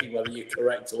when checking whether you're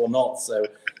correct or not. So.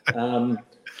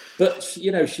 But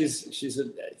she's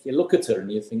you look at her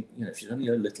and you think, she's only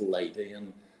a little lady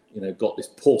and got this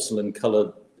porcelain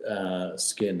coloured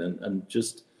skin and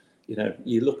just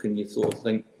you look and you sort of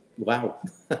think, wow.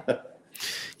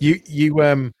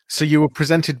 So you were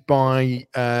presented by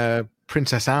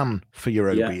Princess Anne for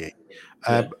your OBE.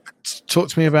 Talk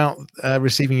to me about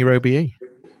receiving your OBE.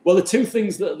 Well, the 2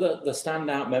 things that the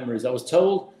standout memories. I was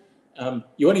told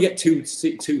you only get 2.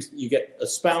 You get a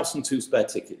spouse and 2 spare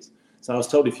tickets. So I was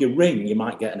told if you ring, you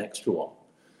might get an extra one.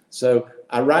 So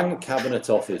I rang the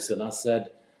Cabinet Office and I said,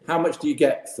 how much do you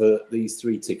get for these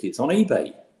 3 tickets on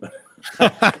eBay?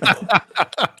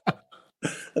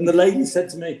 And the lady said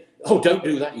to me, oh, don't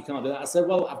do that. You can't do that. I said,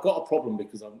 well, I've got a problem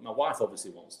because my wife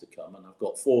obviously wants to come and I've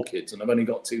got 4 kids and I've only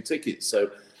got 2 tickets. So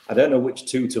I don't know which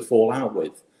 2 to fall out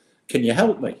with. Can you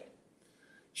help me?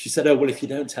 She said, oh, well, if you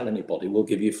don't tell anybody, we'll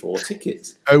give you 4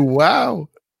 tickets. Oh, wow.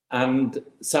 And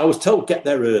so I was told, get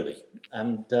there early.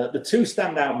 And the 2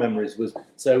 standout memories was,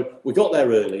 so we got there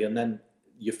early and then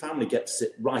your family get to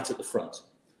sit right at the front.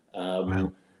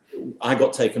 Wow. I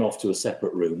got taken off to a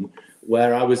separate room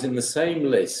where I was in the same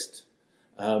list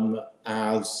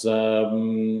as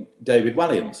David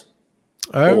Williams.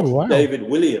 Oh, wow. David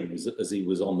Williams, as he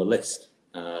was on the list.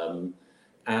 And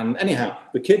anyhow,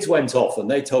 the kids went off and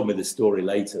they told me this story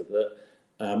later that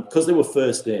because they were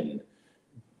first in,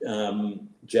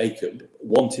 Jacob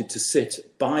wanted to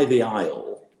sit by the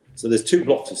aisle. So there's 2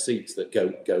 blocks of seats that go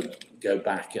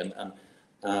back, and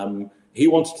he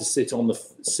wanted to sit on the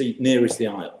seat nearest the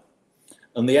aisle.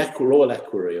 And the Royal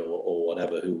Equerry or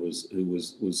whatever who was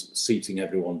seating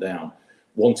everyone down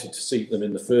wanted to seat them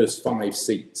in the first 5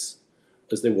 seats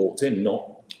as they walked in,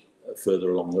 not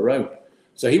further along the row.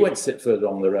 So he went to sit further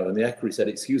along the row, and the equerry said,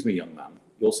 "Excuse me, young man,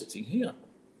 you're sitting here."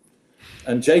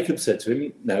 And Jacob said to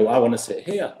him, "No, I want to sit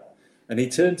here." And he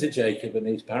turned to Jacob, and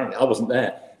he's apparently, I wasn't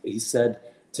there, he said,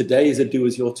 "Today is a do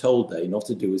as you're told day, not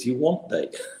a do as you want day."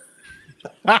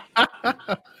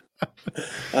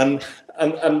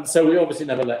 and so we obviously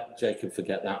never let Jacob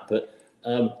forget that. But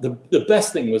the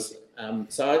best thing was,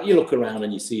 so you look around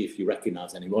and you see if you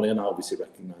recognise anybody, and I obviously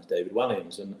recognised David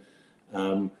Williams.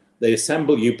 And they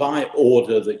assemble you by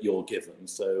order that you're given.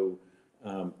 So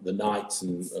the knights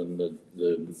and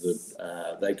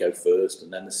they go first,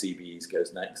 and then the CBEs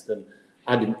goes next. And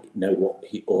I didn't know what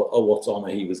what honour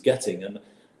he was getting. And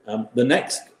the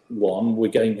next one,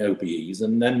 we're getting OBEs,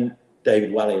 and then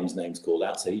David Williams' name's called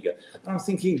out. So you go. I'm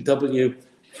thinking,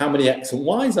 how many X and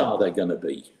Y's are there going to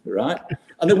be, right?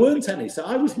 And there weren't any. So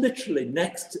I was literally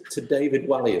next to David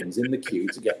Williams in the queue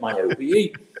to get my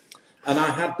OBE. And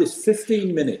I had this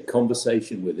 15-minute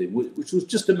conversation with him, which was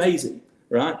just amazing,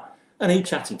 right? And he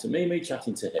chatting to me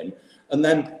chatting to him. And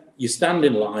then you stand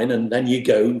in line, and then you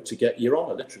go to get your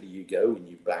honour. Literally, you go and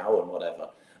you bow and whatever.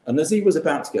 And as he was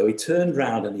about to go, he turned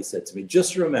round and he said to me,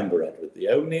 "Just remember, Edward, the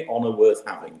only honour worth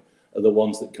having are the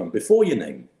ones that come before your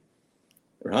name,"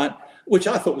 right? Which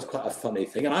I thought was quite a funny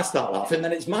thing. And I start laughing,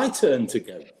 then it's my turn to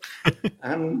go.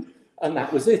 and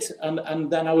that was it. And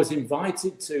then I was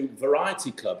invited to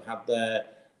Variety Club, had their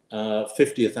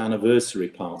 50th anniversary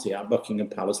party at Buckingham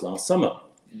Palace last summer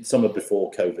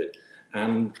before COVID.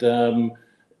 And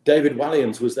David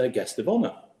Williams was their guest of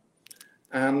honour.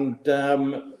 And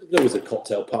there was a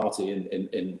cocktail party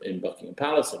in Buckingham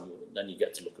Palace, and then you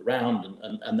get to look around,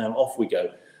 and then off we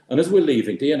go. And as we're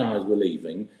leaving, Dee and I, as we're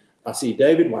leaving, I see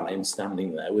David Williams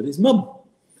standing there with his mum.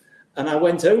 And I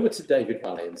went over to David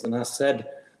Williams and I said,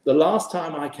 "The last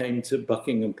time I came to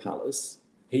Buckingham Palace,"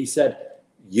 he said,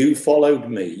 "you followed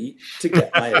me to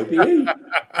get my OBE."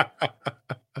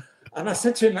 And I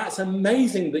said to him, "That's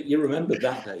amazing that you remembered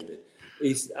that, David."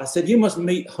 I said, "You must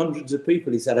meet hundreds of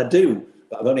people." He said, "I do,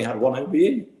 but I've only had one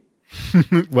OBE."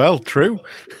 Well, true.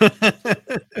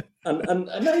 and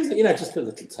amazing, just a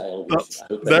little tale. That's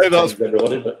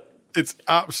everybody, but it's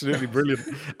absolutely brilliant.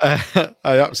 I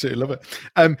absolutely love it.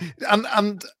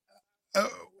 And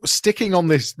sticking on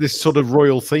this sort of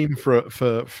royal theme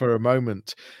for a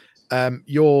moment,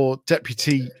 your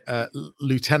deputy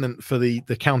lieutenant for the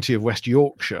county of West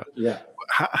Yorkshire. Yeah.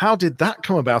 How did that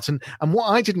come about? And what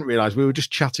I didn't realise, we were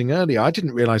just chatting earlier, I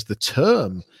didn't realise the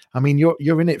term. I mean,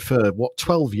 you're in it for what,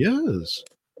 12 years?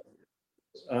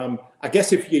 I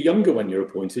guess if you're younger when you're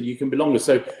appointed, you can be longer.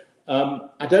 So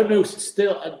I don't know.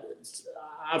 Still,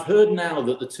 I've heard now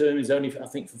that the term is only, I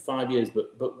think, for 5 years,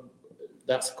 but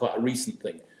that's quite a recent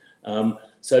thing.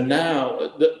 So now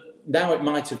it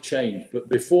might have changed, but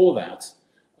before that,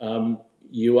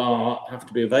 you have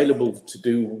to be available to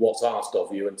do what's asked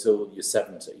of you until you're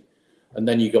 70, and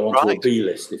then you go onto a B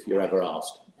list if you're ever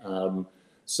asked.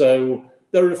 So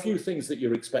there are a few things that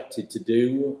you're expected to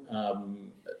do,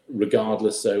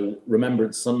 regardless. So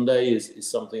Remembrance Sunday is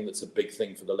something that's a big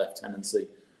thing for the lieutenancy.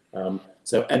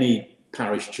 So any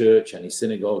parish church, any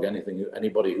synagogue,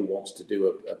 anybody who wants to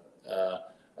do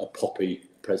a poppy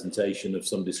presentation of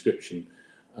some description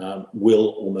will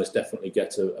almost definitely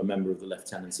get a member of the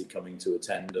lieutenancy coming to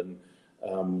attend, and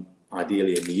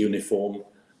ideally in the uniform,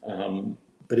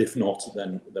 but if not,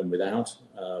 then without.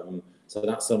 So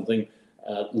that's something.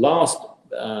 Last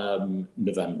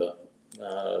November,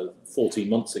 14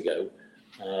 months ago,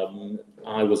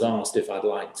 I was asked if I'd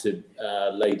like to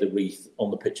lay the wreath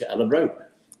on the pitch at Ellen Road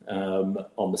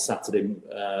on the Saturday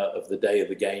of the day of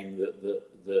the game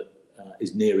that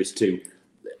is nearest to.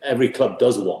 Every club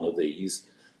does one of these,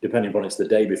 depending upon it's the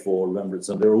day before Remembrance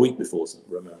Sunday or a week before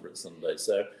Remembrance Sunday.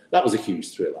 So that was a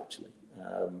huge thrill, actually,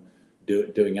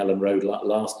 doing Ellen Road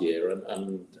last year.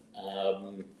 And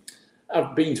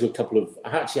I've been to a couple of.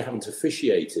 I actually haven't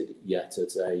officiated yet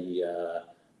at a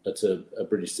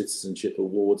British Citizenship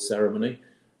Award ceremony,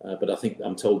 but I think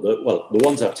I'm told that the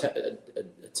ones I've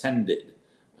attended,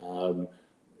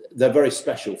 they're very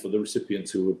special for the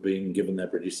recipients who are being given their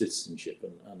British citizenship,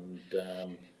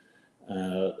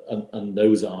 and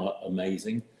those are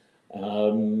amazing.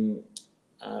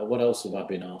 What else have I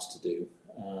been asked to do?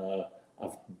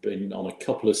 I've been on a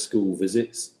couple of school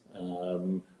visits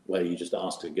where you just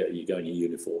asked you go in your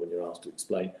uniform and you're asked to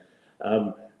explain.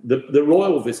 The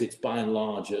royal visits, by and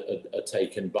large, are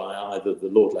taken by either the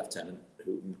Lord Lieutenant,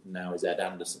 who now is Ed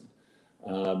Anderson,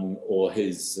 or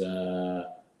his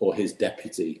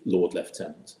deputy Lord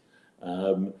Lieutenant.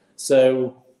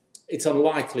 So it's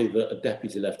unlikely that a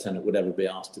deputy lieutenant would ever be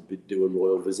asked to do a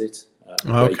royal visit.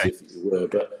 Great if you were,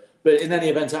 but in any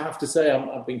event, I have to say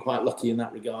I've been quite lucky in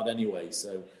that regard anyway.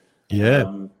 So,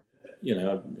 Yeah. you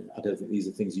know, I don't think these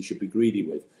are things you should be greedy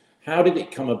with. How did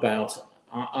it come about?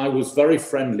 I was very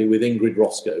friendly with Ingrid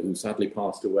Roscoe, who sadly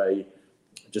passed away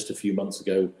just a few months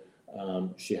ago.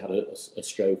 She had a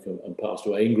stroke and passed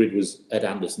away. Ingrid was Ed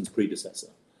Anderson's predecessor,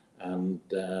 and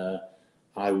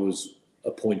I was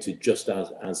appointed just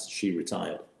as she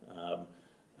retired.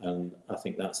 And I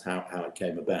think that's how it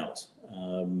came about.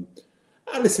 And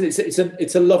listen,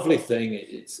 it's a lovely thing.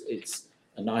 It's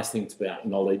a nice thing to be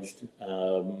acknowledged.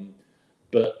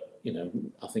 But you know,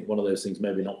 I think one of those things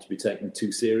maybe not to be taken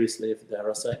too seriously, if dare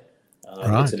I say.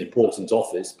 Right. It's an important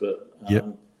office, but Yep.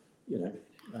 you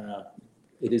know,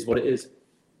 it is what it is.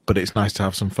 But it's nice to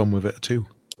have some fun with it too.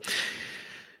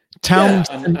 Yeah,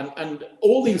 and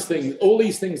all these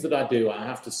things that I do, I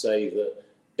have to say that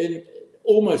in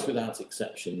almost without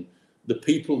exception, the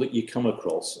people that you come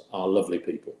across are lovely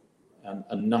people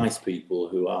and nice people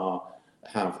who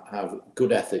have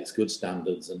good ethics, good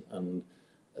standards, and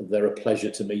they're a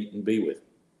pleasure to meet and be with,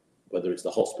 whether it's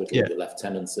the hospital, Yeah. the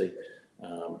lieutenancy,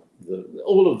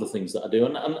 all of the things that I do.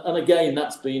 And again,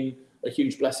 that's been a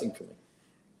huge blessing for me.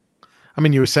 I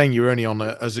mean, you were saying you were only on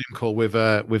a Zoom call with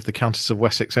the Countess of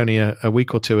Wessex only a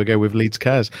week or two ago with Leeds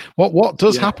Cares. What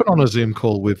does happen on a Zoom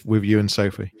call with you and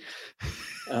Sophie?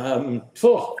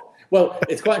 Well,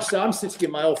 it's quite interesting. I'm sitting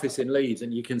in my office in Leeds,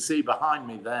 and you can see behind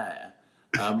me there.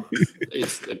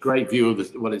 It's a great view of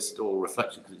it's all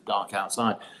reflected because it's dark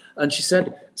outside. And she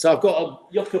said, "So I've got a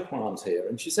yucca plant here."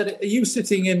 And she said, "Are you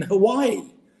sitting in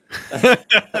Hawaii?"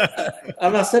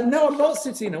 And I said, "No, I'm not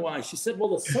sitting in Hawaii." She said, "Well,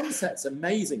 the sunset's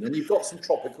amazing, and you've got some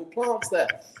tropical plants there."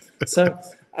 So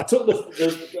I took the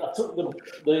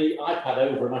iPad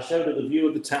over and I showed her the view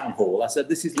of the town hall. I said,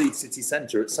 "This is Leeds City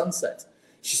Centre at sunset."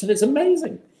 She said, "It's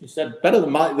amazing." She said, "Better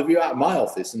than the view out of my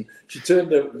office." And she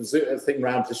turned the thing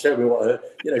round to show me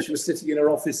she was sitting in her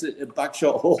office at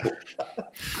Bagshot Hall.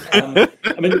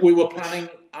 I mean, we were planning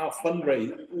our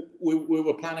fundraising. We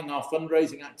were planning our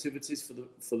fundraising activities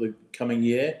for the coming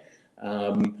year,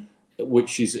 which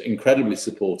she's incredibly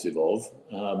supportive of.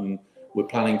 We're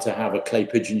planning to have a clay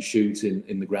pigeon shoot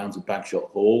in the grounds of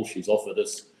Bagshot Hall. She's offered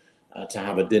us to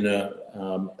have a dinner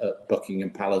at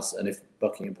Buckingham Palace, and if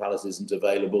Buckingham Palace isn't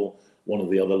available, one of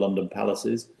the other London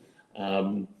palaces.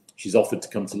 She's offered to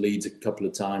come to Leeds a couple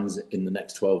of times in the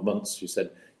next 12 months. She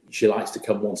said she likes to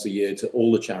come once a year to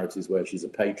all the charities where she's a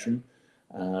patron.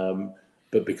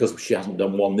 But because she hasn't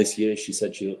done one this year, she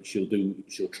said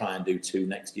she'll try and do 2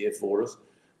 next year for us.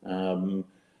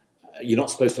 You're not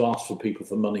supposed to ask for people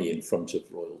for money in front of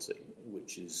royalty,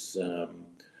 which is,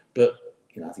 but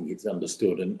you know, I think it's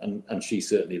understood, and she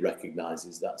certainly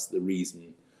recognises that's the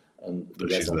reason and the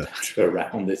raison d'être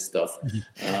around this stuff.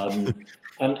 I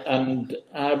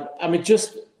mean,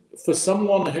 just for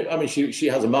someone who, I mean, she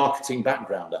has a marketing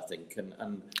background, I think,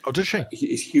 and does she?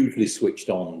 Is hugely switched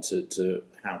on to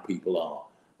how people are,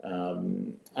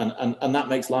 and that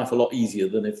makes life a lot easier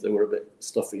than if they were a bit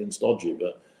stuffy and stodgy.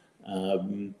 But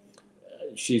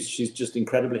she's just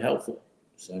incredibly helpful.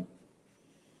 So.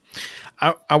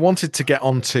 I wanted to get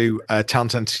on to town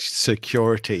centre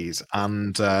securities,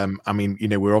 and I mean, you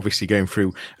know, we're obviously going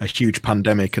through a huge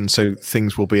pandemic, and so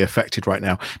things will be affected right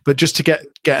now. But just to get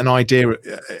an idea,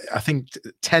 I think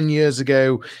 10 years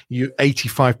ago,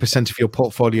 85% of your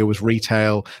portfolio was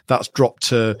retail. That's dropped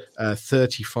to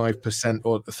 35%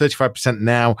 or 35%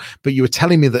 now. But you were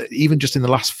telling me that even just in the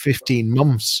last 15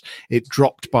 months, it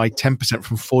dropped by 10%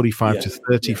 from 45 to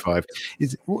 35. Yeah.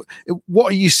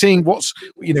 What are you seeing? What's,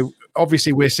 you know,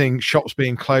 obviously we're seeing shops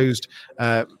being closed,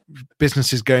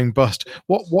 businesses going bust.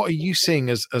 What are you seeing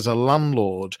as a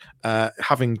landlord,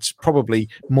 having probably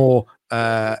more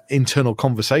internal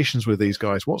conversations with these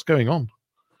guys? What's going on?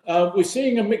 We're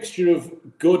seeing a mixture of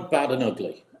good, bad, and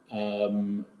ugly.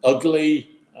 Ugly.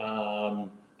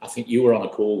 I think you were on a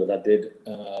call that I did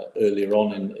earlier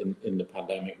on in the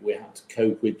pandemic. We had to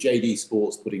cope with JD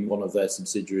Sports putting one of their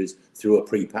subsidiaries through a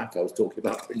pre-pack. I was talking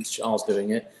about Prince Charles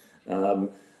doing it.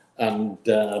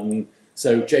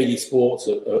 So JD Sports,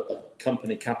 a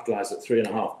company capitalised at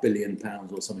 £3.5 billion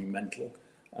or something mental,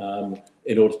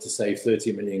 in order to save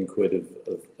 30 million quid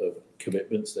of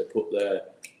commitments. They put their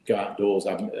go outdoors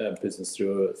business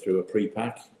through a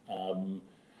pre-pack,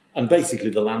 and basically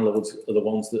the landlords are the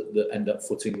ones that end up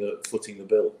footing the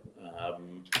bill.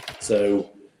 So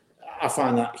I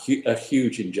find that a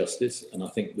huge injustice, and I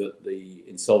think that the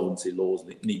insolvency laws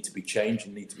need to be changed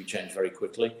and need to be changed very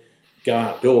quickly. Go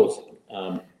Outdoors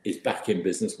is back in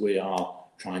business. We are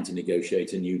trying to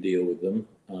negotiate a new deal with them.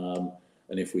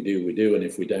 And if we do, we do. And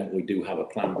if we don't, we do have a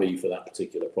plan B for that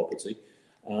particular property.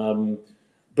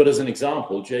 But as an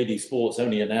example, JD Sports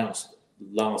only announced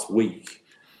last week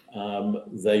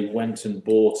they went and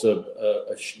bought a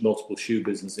multiple shoe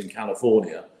business in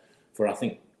California for, I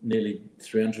think, nearly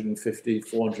 $350,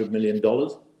 $400 million.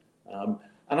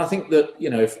 And I think that,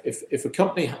 if a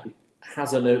company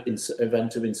has an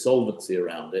event of insolvency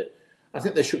around it, I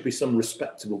think there should be some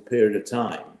respectable period of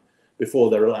time before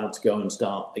they're allowed to go and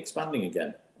start expanding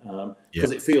again.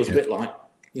 Because it feels a bit like,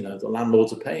 the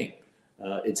landlords are paying.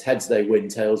 It's heads they win,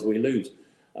 tails we lose.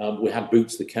 We had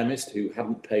Boots the chemist, who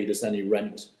hadn't paid us any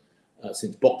rent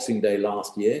since Boxing Day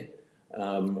last year.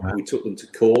 We took them to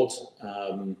court,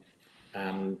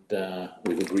 and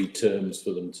we've agreed terms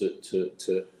for them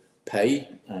to pay.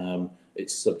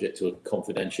 It's subject to a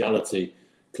confidentiality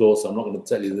clause. So I'm not going to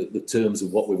tell you the terms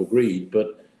of what we've agreed,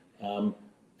 but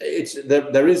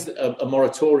there is a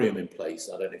moratorium in place.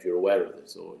 I don't know if you're aware of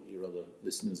this, or your other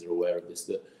listeners are aware of this,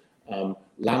 that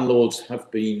landlords have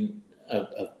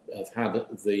had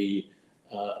the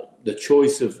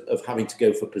choice of having to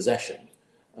go for possession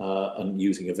and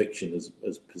using eviction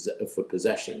for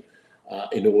possession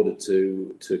in order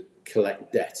to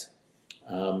collect debt.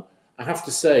 I have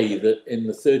to say that in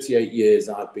the 38 years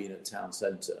I've been at Town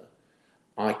Centre,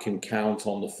 I can count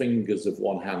on the fingers of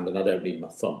one hand, and I don't need my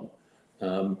thumb,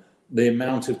 the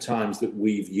amount of times that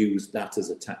we've used that as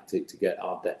a tactic to get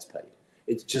our debts paid.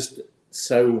 It's just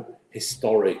so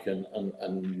historic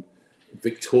and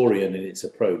Victorian in its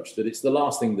approach that it's the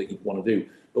last thing that you'd want to do.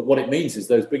 But what it means is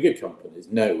those bigger companies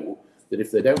know that if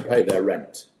they don't pay their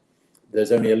rent,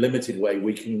 there's only a limited way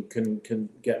we can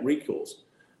get recourse.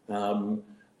 And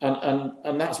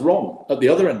that's wrong. At the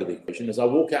other end of the equation, as I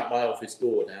walk out my office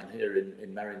door down here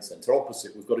in Merrion Centre,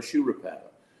 opposite, we've got a shoe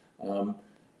repairer.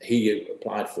 He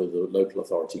applied for the local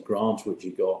authority grant, which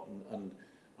he got, and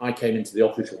I came into the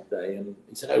office one day and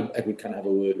he said, "Oh, Edward, can I have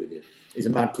a word with you?" He's a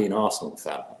mad keen Arsenal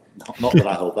fan. Not that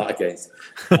I hold that against.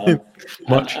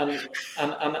 Much. And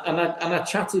I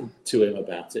chatted to him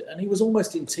about it, and he was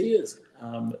almost in tears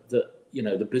that,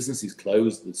 the business is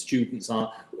closed, the students aren't.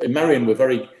 In Merrion, we're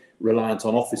very reliant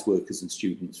on office workers and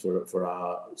students for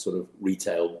our sort of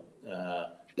retail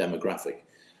demographic.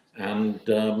 And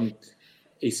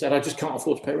he said, "I just can't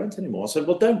afford to pay rent anymore." I said,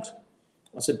 "Well, don't."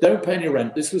 I said, "Don't pay any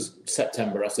rent." This was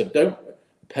September. I said, "Don't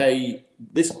pay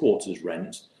this quarter's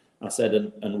rent." I said,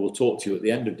 and we'll talk to you at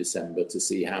the end of December to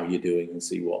see how you're doing and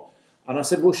see what. And I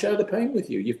said, "We'll share the pain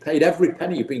with you. You've paid every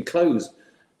penny. You've been closed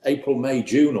April, May,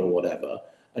 June or whatever,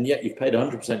 and yet you've paid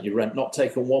 100% of your rent, not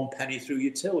taken one penny through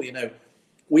your till.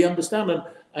 We understand."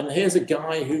 And here's a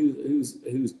guy who's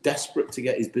desperate to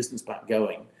get his business back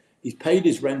going. He's paid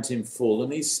his rent in full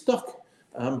and he's stuck.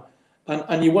 And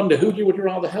you wonder, who would you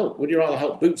rather help? Would you rather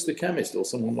help Boots the chemist or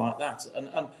someone like that?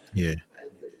 And yeah.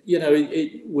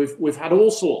 We've had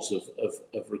all sorts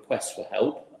of requests for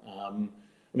help.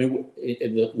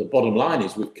 The bottom line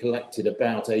is we've collected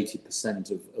about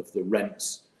 80% of the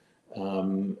rents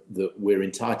that we're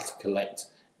entitled to collect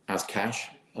as cash,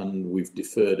 and we've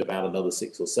deferred about another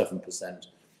 6 or 7%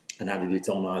 and added it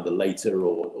on either later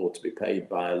or to be paid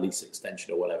by a lease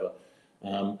extension or whatever.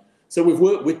 So we've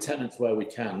worked with tenants where we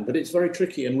can, but it's very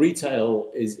tricky, and retail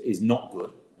is not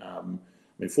good.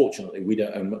 Fortunately, we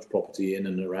don't own much property in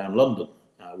and around London.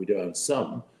 We do own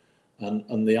some,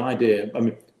 and the idea,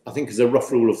 I think as a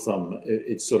rough rule of thumb,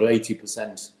 it's sort of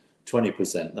 80%,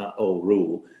 20%, that old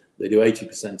rule. They do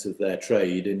 80% of their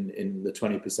trade in the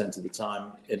 20% of the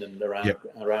time in and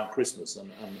around Christmas.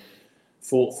 And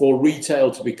for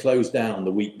retail to be closed down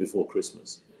the week before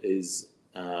Christmas is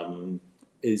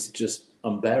just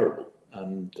unbearable.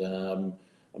 And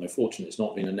fortunately, it's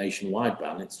not been a nationwide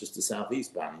ban. It's just a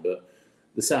southeast ban. But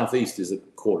the southeast is a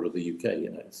quarter of the UK.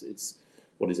 It's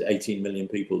what is it? 18 million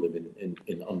people live in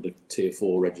under Tier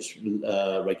 4 regulations.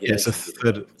 Yes, a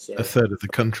third of the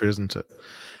country, isn't it?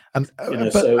 And I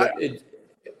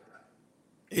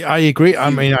agree. I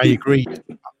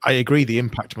agree. The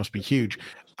impact must be huge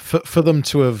for them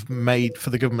to have made,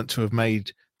 for the government to have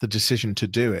made the decision to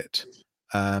do it.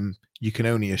 You can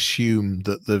only assume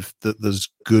that there's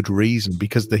good reason,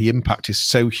 because the impact is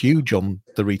so huge on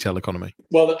the retail economy.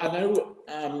 Well, I know,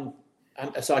 and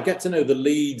so I get to know the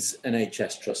Leeds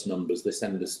NHS Trust numbers. They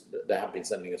have been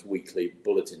sending us weekly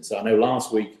bulletins. So I know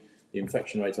last week the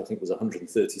infection rate, I think, was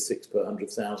 136 per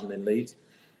 100,000 in Leeds,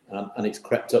 and it's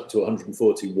crept up to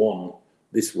 141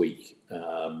 this week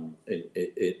in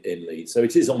Leeds. So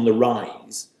it is on the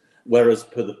rise, whereas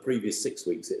per the previous 6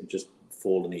 weeks it had just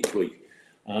fallen each week.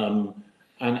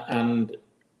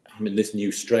 This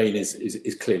new strain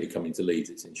is clearly coming to Leeds.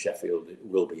 It's in Sheffield. It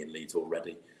will be in Leeds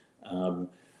already.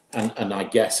 And I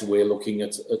guess we're looking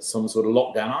at some sort of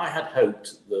lockdown. I had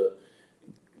hoped that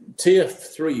Tier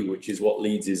 3, which is what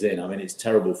Leeds is in, I mean, it's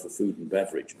terrible for food and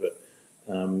beverage, but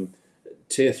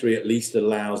Tier 3 at least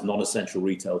allows non-essential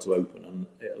retail to open, and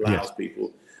it allows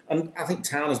people. And I think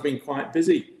town has been quite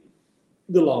busy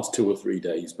the last 2 or 3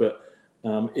 days, but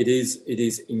it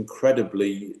is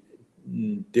incredibly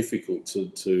difficult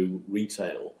to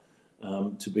retail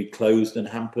to be closed and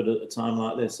hampered at a time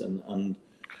like this, and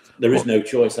there is no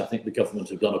choice. I think the government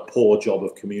have done a poor job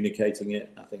of communicating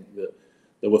it. I think that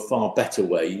there were far better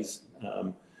ways,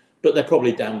 but they're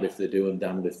probably damned if they do and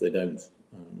damned if they don't.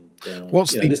 And,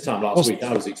 this time last week,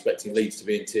 I was expecting Leeds to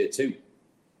be in Tier 2.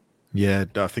 Yeah,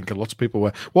 I think a lot of people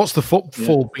were. What's the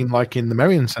footfall been like in the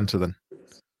Merrion Centre then?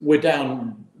 We're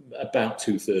down about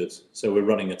 2/3, so we're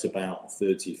running at about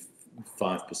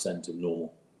 35% of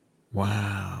normal.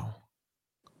 Wow.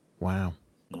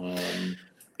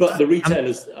 But the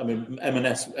retailers, I mean,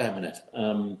 M&S,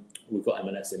 we've got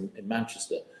M&S in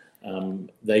Manchester.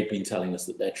 They've been telling us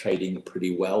that they're trading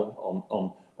pretty well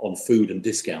on food and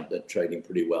discount. They're trading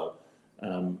pretty well.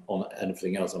 On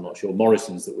anything else, I'm not sure.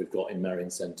 Morrison's that we've got in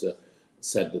Merrion Centre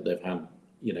said that they've had,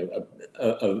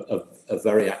 a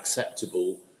very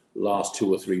acceptable last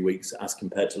 2 or 3 weeks as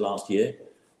compared to last year.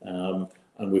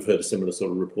 And we've heard a similar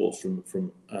sort of reports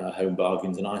from Home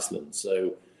Bargains in Iceland.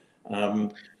 So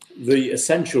the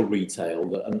essential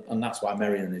retail, and that's why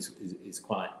Merrion is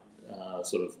quite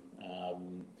sort of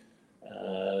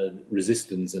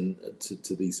resistant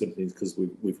to these sort of things, because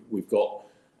we've got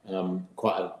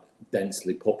quite a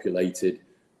densely populated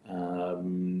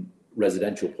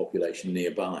residential population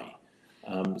nearby.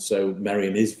 So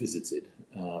Merrion is visited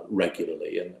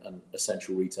regularly, and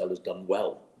essential retail has done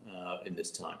well in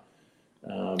this time.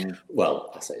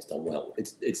 Well, I say it's done well.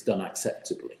 It's done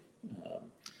acceptably,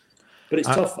 but it's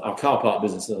tough. Our car park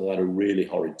business has had a really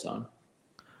horrid time.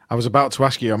 I was about to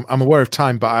ask you. I'm aware of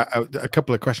time, but a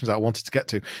couple of questions that I wanted to get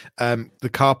to. The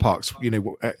car parks.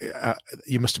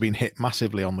 You must have been hit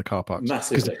massively on the car parks.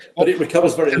 Massively, but it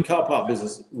recovers very. The car park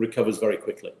business recovers very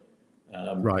quickly.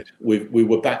 Right. We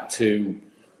were back to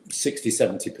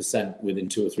 60-70% within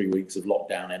 2 or 3 weeks of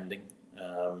lockdown ending.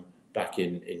 Back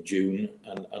in June,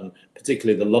 and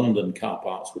particularly the London car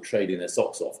parks were trading their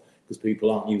socks off because people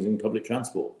aren't using public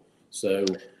transport. So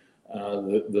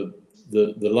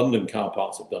the London car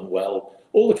parks have done well.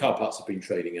 All the car parks have been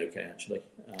trading okay, actually.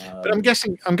 But I'm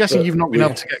guessing you've not been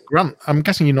able to get grant. I'm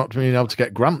guessing you've not been able to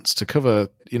get grants to cover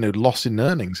loss in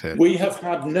earnings here. We have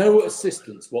had no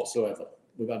assistance whatsoever.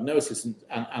 We've had no assistance,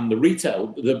 and the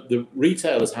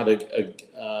retail has had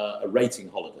a rating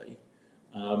holiday.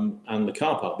 And the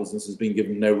car park business has been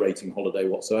given no rating holiday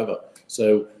whatsoever.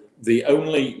 So the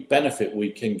only benefit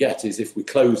we can get is if we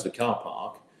close the car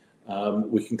park,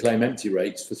 we can claim empty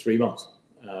rates for 3 months,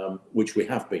 which we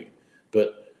have been.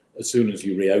 But as soon as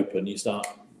you reopen, you start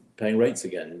paying rates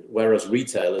again. Whereas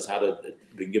retail has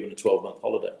been given a 12-month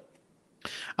holiday.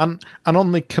 And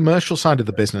on the commercial side of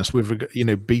the business, with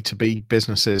B2B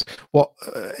businesses, what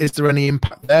is there any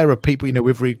impact there? Of people,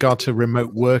 with regard to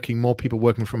remote working, more people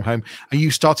working from home? Are you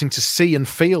starting to see and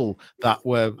feel that?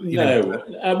 No.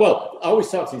 Well, are we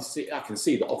starting to see? I can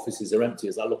see that offices are empty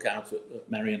as I look out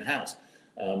at Merrion House.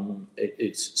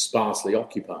 It's sparsely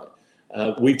occupied.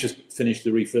 We've just finished the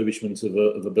refurbishment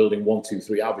of a building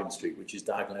 123 Albion Street, which is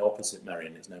diagonally opposite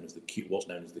Merrion. It's known as the Cube. What's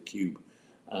known as the Cube.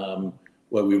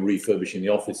 Where we were refurbishing the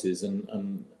offices,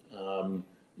 and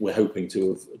we're hoping to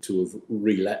have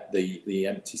relet the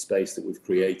empty space that we've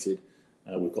created.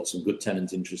 We've got some good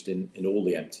tenant interest in all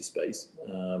the empty space,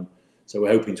 so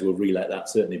we're hoping to have relet that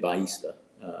certainly by Easter.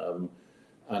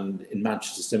 And in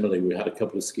Manchester, similarly, we had a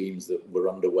couple of schemes that were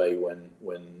underway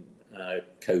when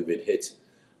COVID hit,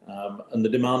 and the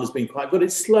demand has been quite good.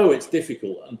 It's slow, it's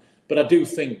difficult, but I do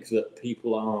think that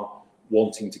people are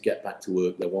wanting to get back to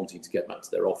work, they're wanting to get back to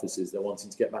their offices, they're wanting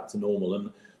to get back to normal. And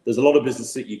there's a lot of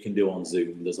business that you can do on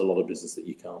Zoom, there's a lot of business that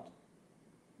you can't.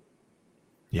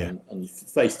 Yeah. And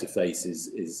face-to-face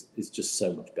is just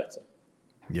so much better.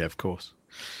 Yeah, of course.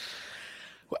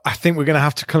 I think we're going to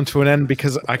have to come to an end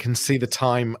because I can see the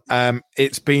time. I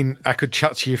could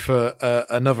chat to you for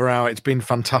another hour. It's been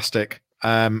fantastic.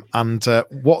 And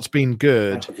what's been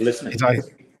good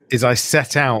is I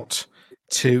set out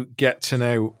to get to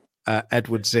know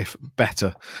Edward Ziff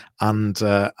better,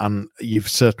 and you've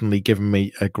certainly given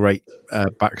me a great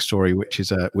backstory, which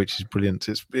is brilliant.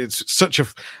 It's such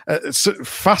it's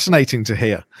fascinating to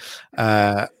hear.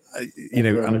 Thank you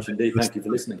very much indeed. Thank you for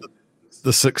listening.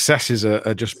 The successes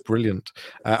are just brilliant,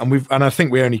 and I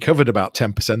think we only covered about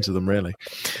 10% of them, really.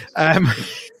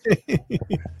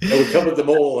 We covered them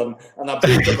all, and I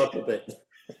built them up a bit.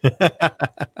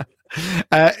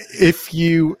 If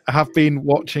you have been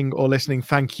watching or listening,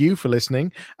 thank you for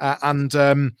listening.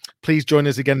 And please join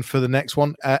us again for the next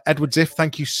one. Edward Ziff,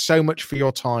 thank you so much for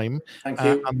your time. Thank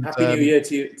you. And, Happy New Year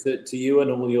to you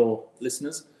and all your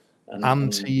listeners.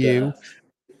 And to you.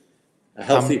 A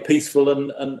healthy, peaceful,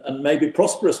 and maybe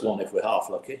prosperous one if we're half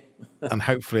lucky. And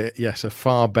hopefully, yes, a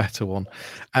far better one.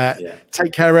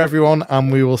 Take care, everyone,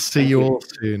 and we will see you all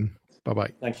soon.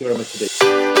 Bye-bye. Thank you very much indeed.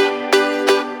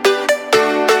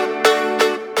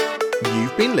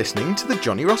 You've been listening to the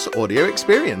Johnny Ross Audio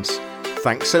Experience.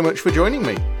 Thanks so much for joining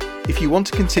me. If you want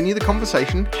to continue the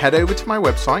conversation, head over to my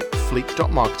website,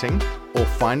 fleek.marketing, or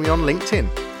find me on LinkedIn.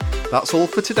 That's all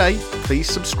for today. Please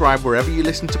subscribe wherever you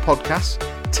listen to podcasts,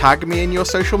 tag me in your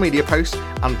social media posts,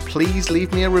 and please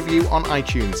leave me a review on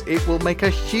iTunes. It will make a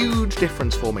huge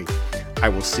difference for me. I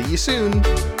will see you soon.